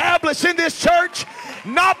is established in this church,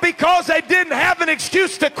 not because they didn't have an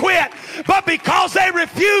excuse to quit, but because they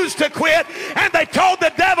refused to quit. And they told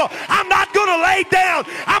the devil, I'm not going to lay down.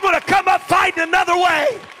 I'm going to come up fighting another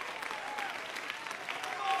way.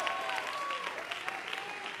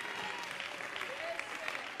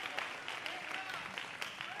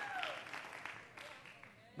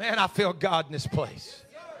 Man, I feel God in this place.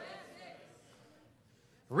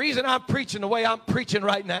 The reason I'm preaching the way I'm preaching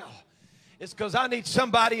right now is because I need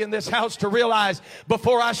somebody in this house to realize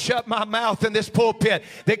before I shut my mouth in this pulpit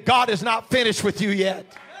that God is not finished with you yet.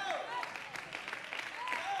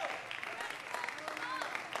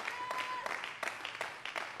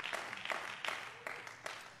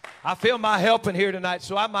 I feel my help in here tonight,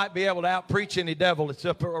 so I might be able to out-preach any devil that's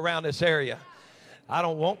up around this area. I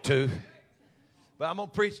don't want to, but I'm going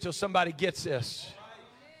to preach till somebody gets this.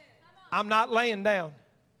 I'm not laying down.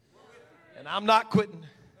 And I'm not quitting.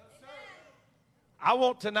 I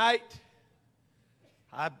want tonight,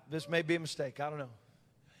 this may be a mistake, I don't know.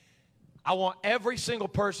 I want every single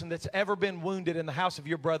person that's ever been wounded in the house of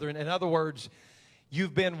your brethren, in other words,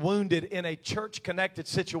 you've been wounded in a church-connected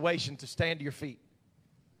situation, to stand to your feet.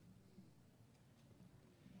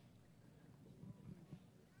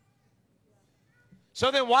 So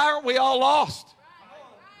then why aren't we all lost?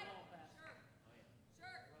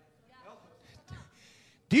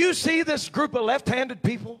 Do you see this group of left-handed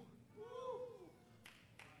people?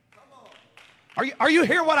 Are you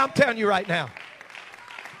hearing what I'm telling you right now?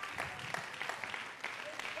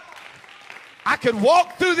 I could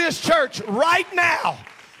walk through this church right now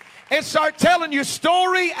and start telling you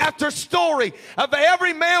story after story of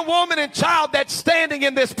every man, woman, and child that's standing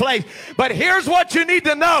in this place. But here's what you need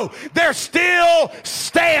to know. They're still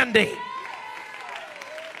standing.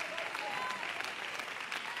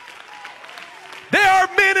 There are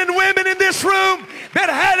men and women in this room that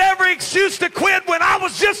had every excuse to quit when I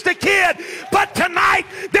was just a kid. But tonight,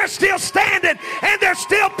 they're still standing, and they're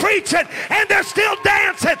still preaching, and they're still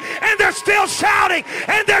dancing, and they're still shouting,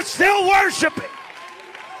 and they're still worshiping.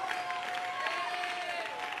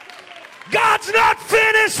 God's not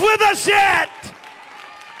finished with us yet.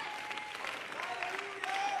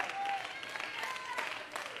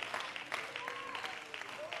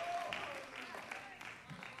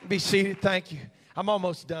 Be seated. Thank you. I'm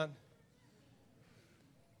almost done.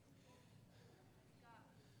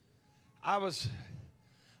 I'm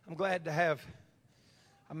glad to have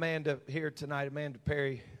Amanda here tonight. Amanda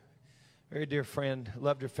Perry, very dear friend.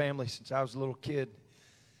 Loved her family since I was a little kid.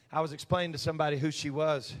 I was explaining to somebody who she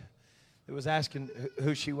was. It was asking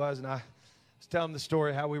who she was, and I was telling them the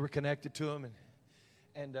story how we were connected to him,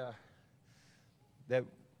 and that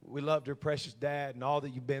we loved her precious dad and all that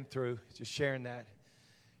you've been through. Just sharing that.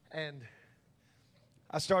 And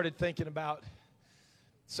I started thinking about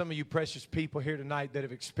some of you precious people here tonight that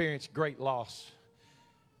have experienced great loss.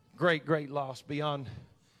 Great loss beyond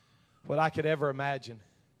what I could ever imagine.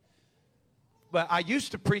 But I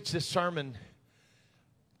used to preach this sermon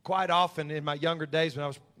quite often in my younger days when I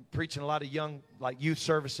was preaching a lot of young, like youth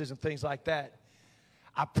services and things like that.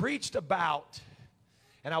 I preached about,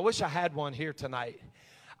 and I wish I had one here tonight,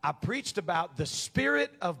 I preached about the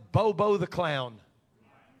spirit of Bobo the Clown.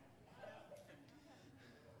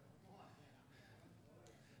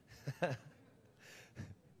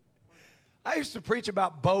 I used to preach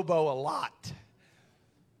about Bobo a lot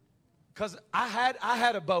because I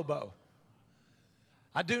had a Bobo.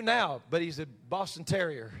 I do now, but he's a Boston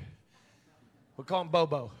Terrier. We call him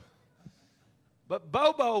Bobo. But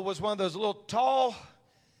Bobo was one of those little tall,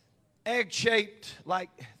 egg-shaped, like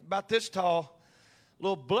about this tall,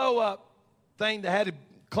 little blow-up thing that had a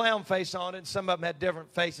clown face on it, and some of them had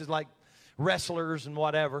different faces like wrestlers and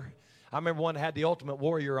whatever. I remember one that had the Ultimate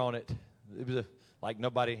Warrior on it. It was like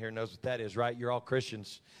nobody here knows what that is, right? You're all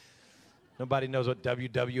Christians. Nobody knows what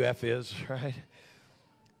WWF is, right?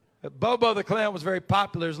 But Bobo the Clown was very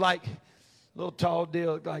popular. It was like a little tall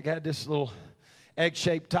deal, like had this little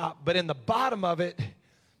egg-shaped top. But in the bottom of it,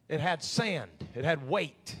 it had sand. It had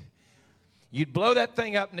weight. You'd blow that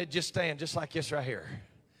thing up and it'd just stand just like this right here.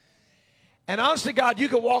 And honest to God, you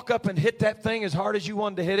could walk up and hit that thing as hard as you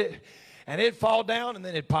wanted to hit it, and it'd fall down, and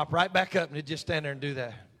then it'd pop right back up, and it'd just stand there and do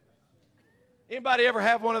that. Anybody ever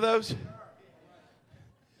have one of those?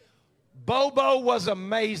 Bobo was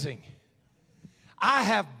amazing. I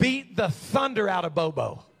have beat the thunder out of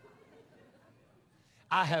Bobo.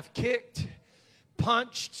 I have kicked,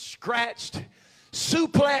 punched, scratched,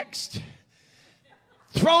 suplexed,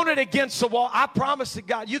 thrown it against the wall. I promise to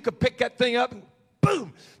God, you could pick that thing up and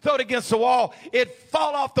boom, throw it against the wall. It'd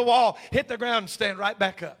fall off the wall, hit the ground, and stand right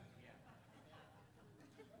back up.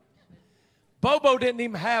 Bobo didn't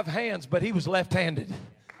even have hands, but he was left-handed.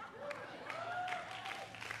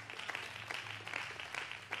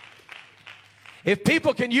 If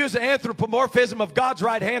people can use the anthropomorphism of God's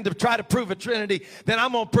right hand to try to prove a Trinity, then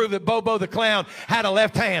I'm going to prove that Bobo the Clown had a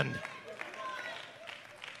left hand.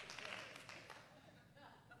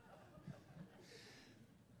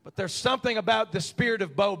 But there's something about the spirit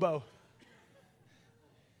of Bobo.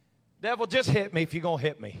 Devil, just hit me if you're going to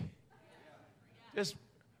hit me. Just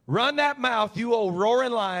run that mouth, you old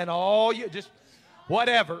roaring lion, all you just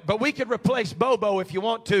whatever. But we could replace Bobo if you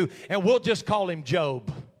want to, and we'll just call him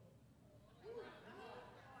Job.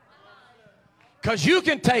 Because you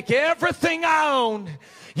can take everything I own.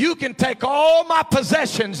 You can take all my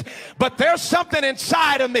possessions. But there's something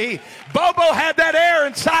inside of me. Bobo had that air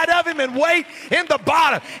inside of him and weight in the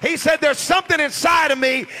bottom. He said, there's something inside of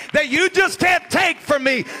me that you just can't take from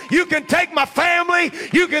me. You can take my family.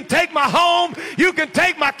 You can take my home. You can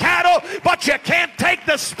take my cattle. But you can't take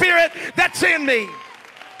the spirit that's in me.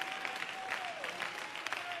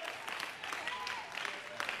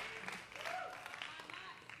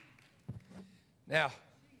 Now,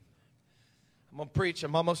 I'm going to preach.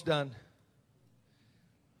 I'm almost done.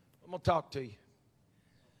 I'm going to talk to you.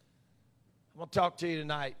 I'm going to talk to you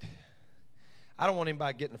tonight. I don't want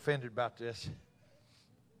anybody getting offended about this.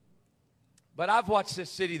 But I've watched this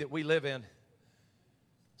city that we live in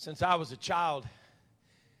since I was a child.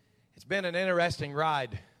 It's been an interesting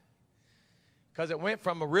ride because it went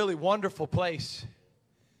from a really wonderful place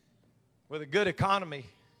with a good economy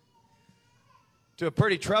to a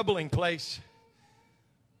pretty troubling place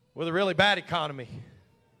with a really bad economy.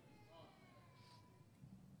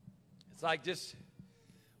 It's like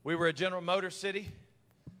we were a General Motors city.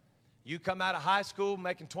 You come out of high school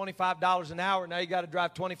making $25 an hour. Now you got to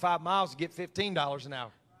drive 25 miles to get $15 an hour.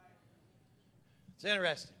 It's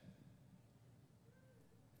interesting.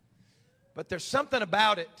 But there's something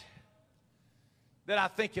about it that I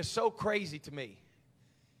think is so crazy to me.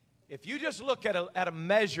 If you just look at a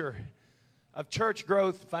measure of church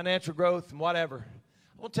growth, financial growth, and whatever,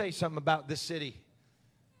 I want to tell you something about this city.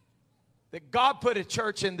 That God put a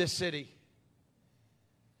church in this city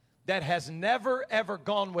that has never, ever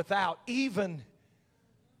gone without, even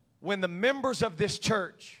when the members of this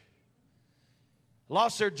church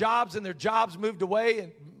lost their jobs and their jobs moved away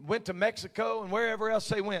and went to Mexico and wherever else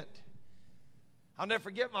they went. I'll never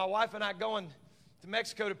forget my wife and I going to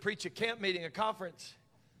Mexico to preach a camp meeting, a conference.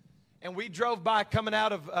 And we drove by coming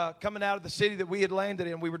out of the city that we had landed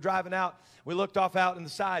in. We were driving out. We looked off out in the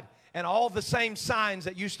side. And all the same signs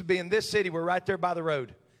that used to be in this city were right there by the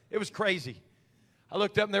road. It was crazy. I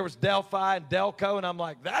looked up and there was Delphi and Delco. And I'm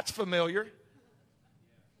like, that's familiar.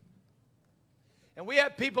 And we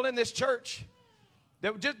had people in this church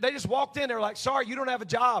that they just walked in. They were like, sorry, you don't have a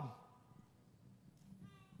job.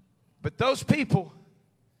 But those people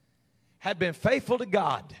had been faithful to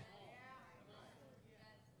God.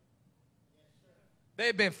 They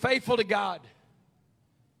had been faithful to God.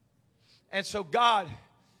 And so God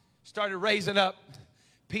started raising up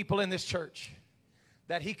people in this church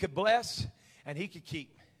that he could bless and he could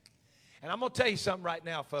keep. And I'm going to tell you something right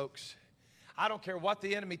now, folks. I don't care what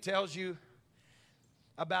the enemy tells you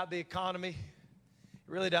about the economy. It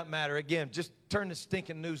really doesn't matter. Again, just turn the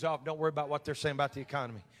stinking news off. Don't worry about what they're saying about the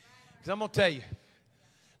economy. Because I'm going to tell you,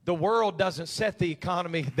 the world doesn't set the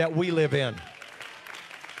economy that we live in.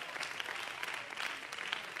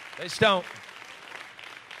 They just don't.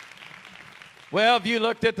 Well, have you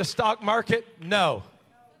looked at the stock market? No.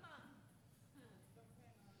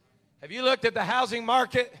 Have you looked at the housing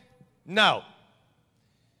market? No.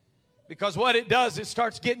 Because what it does, it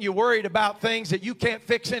starts getting you worried about things that you can't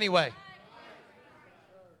fix anyway.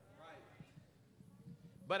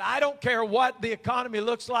 But I don't care what the economy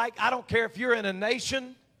looks like. I don't care if you're in a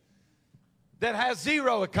nation that has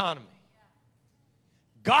zero economy.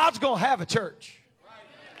 God's going to have a church.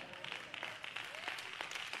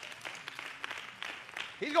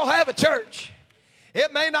 He's going to have a church.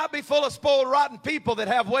 It may not be full of spoiled, rotten people that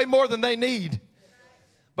have way more than they need.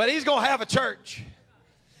 But he's going to have a church.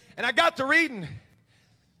 And I got to reading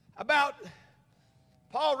about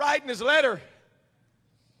Paul writing his letter.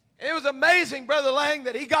 It was amazing, Brother Lang,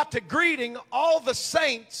 that he got to greeting all the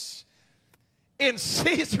saints in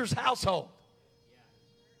Caesar's household.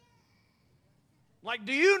 Like,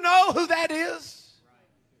 do you know who that is?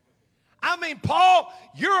 I mean, Paul,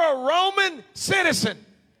 you're a Roman citizen.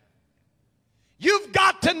 You've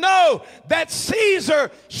got to know that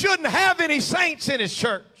Caesar shouldn't have any saints in his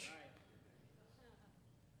church.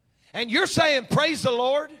 And you're saying, praise the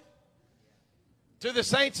Lord, to the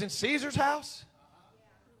saints in Caesar's house?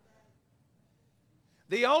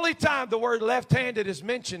 The only time the word left-handed is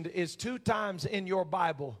mentioned is 2 times in your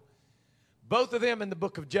Bible. Both of them in the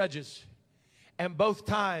book of Judges. And both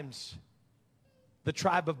times, the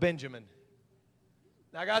tribe of Benjamin.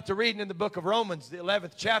 Now, I got to reading in the book of Romans, the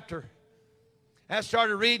 11th chapter. I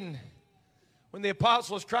started reading when the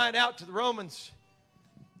apostle was crying out to the Romans.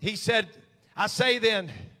 He said, I say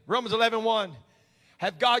then, Romans 11:1,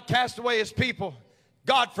 hath God cast away his people?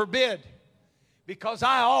 God forbid. Because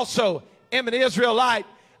I also am an Israelite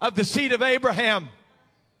of the seed of Abraham,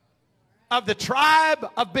 of the tribe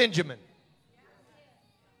of Benjamin.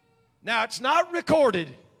 Now, it's not recorded,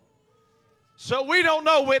 so we don't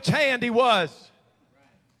know which hand he was.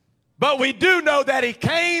 But we do know that he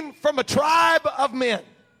came from a tribe of men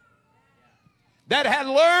that had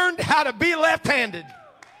learned how to be left-handed.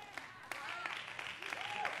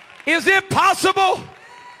 Is it possible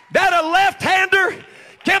that a left-hander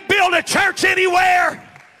can build a church anywhere?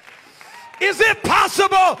 Is it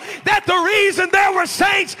possible that the reason there were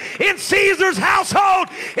saints in Caesar's household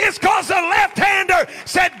is because the left-hander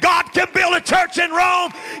said God can build a church in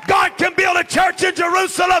Rome, God can build a church in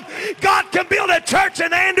Jerusalem, God can build a church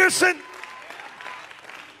in Anderson?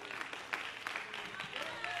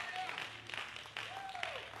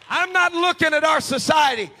 I'm not looking at our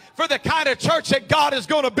society for the kind of church that God is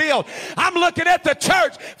going to build. I'm looking at the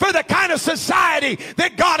church for the kind of society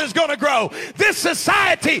that God is going to grow. This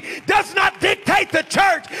society does not dictate the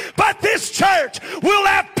church, but this church will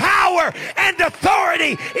have power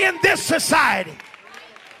society.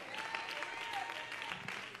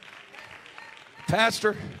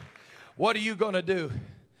 Pastor, what are you going to do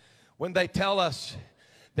when they tell us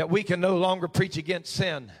that we can no longer preach against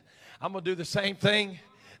sin? I'm going to do the same thing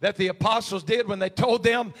that the apostles did when they told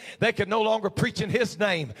them they could no longer preach in his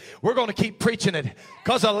name. We're going to keep preaching it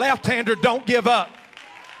because a left-hander don't give up.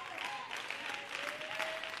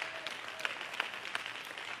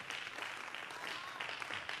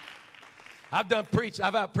 I've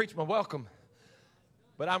outpreached my welcome,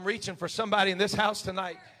 but I'm reaching for somebody in this house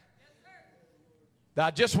tonight that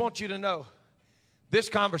I just want you to know this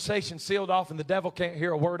conversation sealed off and the devil can't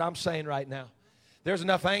hear a word I'm saying right now. There's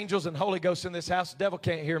enough angels and Holy Ghost in this house, the devil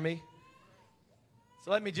can't hear me.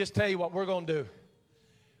 So let me just tell you what we're going to do.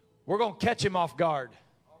 We're going to catch him off guard.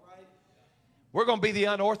 We're going to be the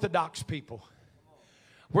unorthodox people.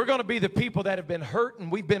 We're going to be the people that have been hurt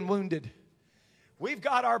and we've been wounded. We've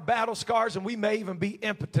got our battle scars and we may even be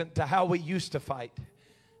impotent to how we used to fight.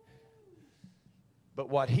 But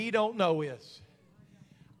what he don't know is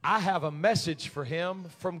I have a message for him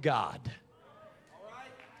from God.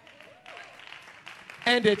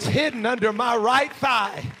 And it's hidden under my right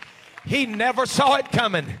thigh. He never saw it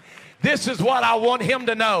coming. This is what I want him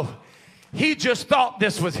to know. He just thought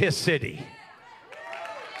this was his city.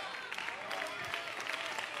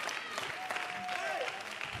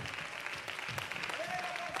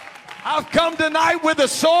 I've come tonight with a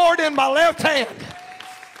sword in my left hand.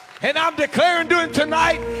 And I'm declaring to him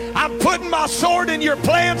tonight, I'm putting my sword in your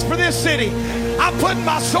plans for this city. I'm putting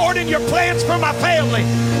my sword in your plans for my family.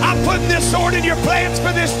 I'm putting this sword in your plans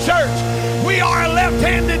for this church. We are a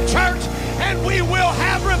left-handed church, and we will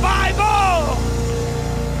have revival.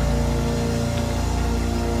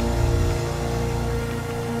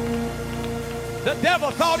 The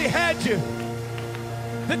devil thought he had you.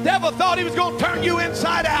 The devil thought he was going to turn you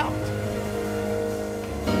inside out.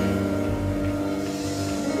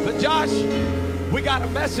 But Josh, we got a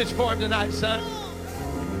message for him tonight, son.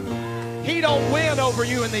 He don't win over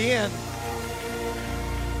you in the end.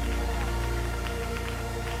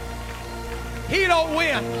 He don't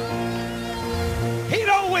win. He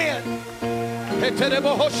don't win.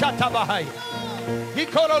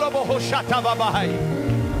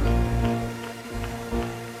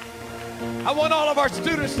 I want all of our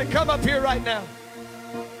students to come up here right now.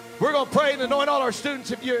 We're going to pray and anoint all our students.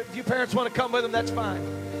 If you parents want to come with them, that's fine.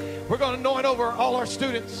 We're going to anoint over all our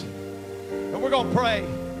students. And we're going to pray.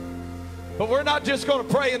 But we're not just going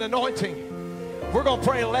to pray an anointing. We're going to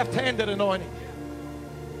pray a left-handed anointing.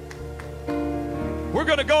 We're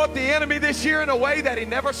going to go at the enemy this year in a way that he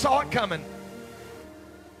never saw it coming.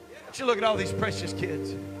 Why don't you look at all these precious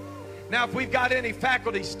kids? Now, if we've got any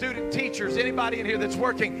faculty, student, teachers, anybody in here that's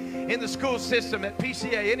working in the school system at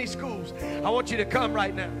PCA, any schools, I want you to come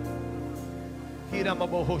right now.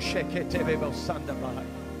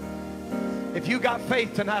 If you got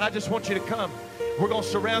faith tonight, I just want you to come. We're going to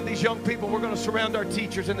surround these young people. We're going to surround our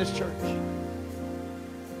teachers in this church.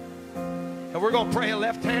 And we're going to pray a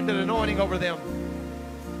left-handed anointing over them.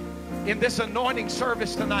 In this anointing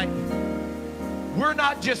service tonight, we're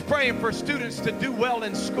not just praying for students to do well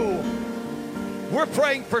in school. We're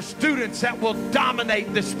praying for students that will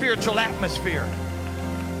dominate the spiritual atmosphere.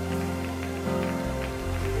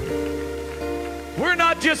 We're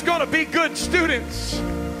not just going to be good students.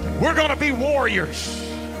 We're going to be warriors.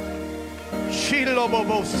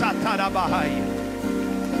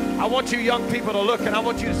 I want you young people to look, and I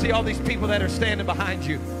want you to see all these people that are standing behind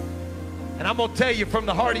you. And I'm going to tell you from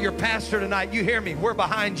the heart of your pastor tonight, you hear me, we're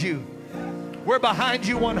behind you. We're behind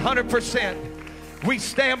you 100%. We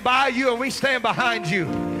stand by you and we stand behind you.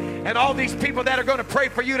 And all these people that are going to pray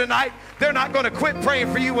for you tonight, they're not going to quit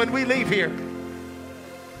praying for you when we leave here.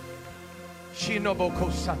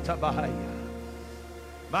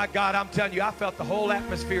 My God, I'm telling you, I felt the whole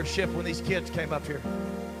atmosphere shift when these kids came up here.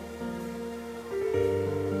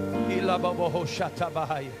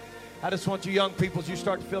 I just want you young people, as you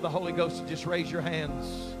start to feel the Holy Ghost, to just raise your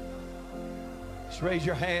hands. Just raise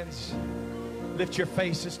your hands. Lift your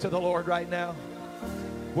faces to the Lord right now.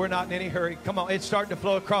 We're not in any hurry. Come on, it's starting to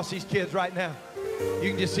flow across these kids right now.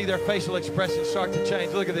 You can just see their facial expressions start to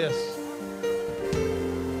change. Look at this.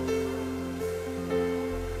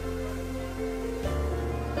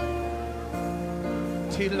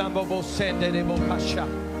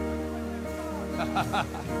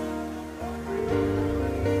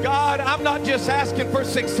 God, I'm not just asking for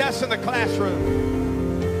success in the classroom.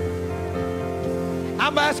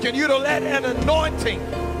 I'm asking you to let an anointing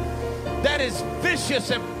that is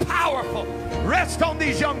vicious and powerful rest on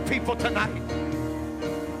these young people tonight.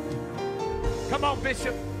 Come on,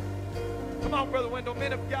 Bishop. Come on, Brother Wendell,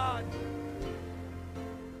 men of God.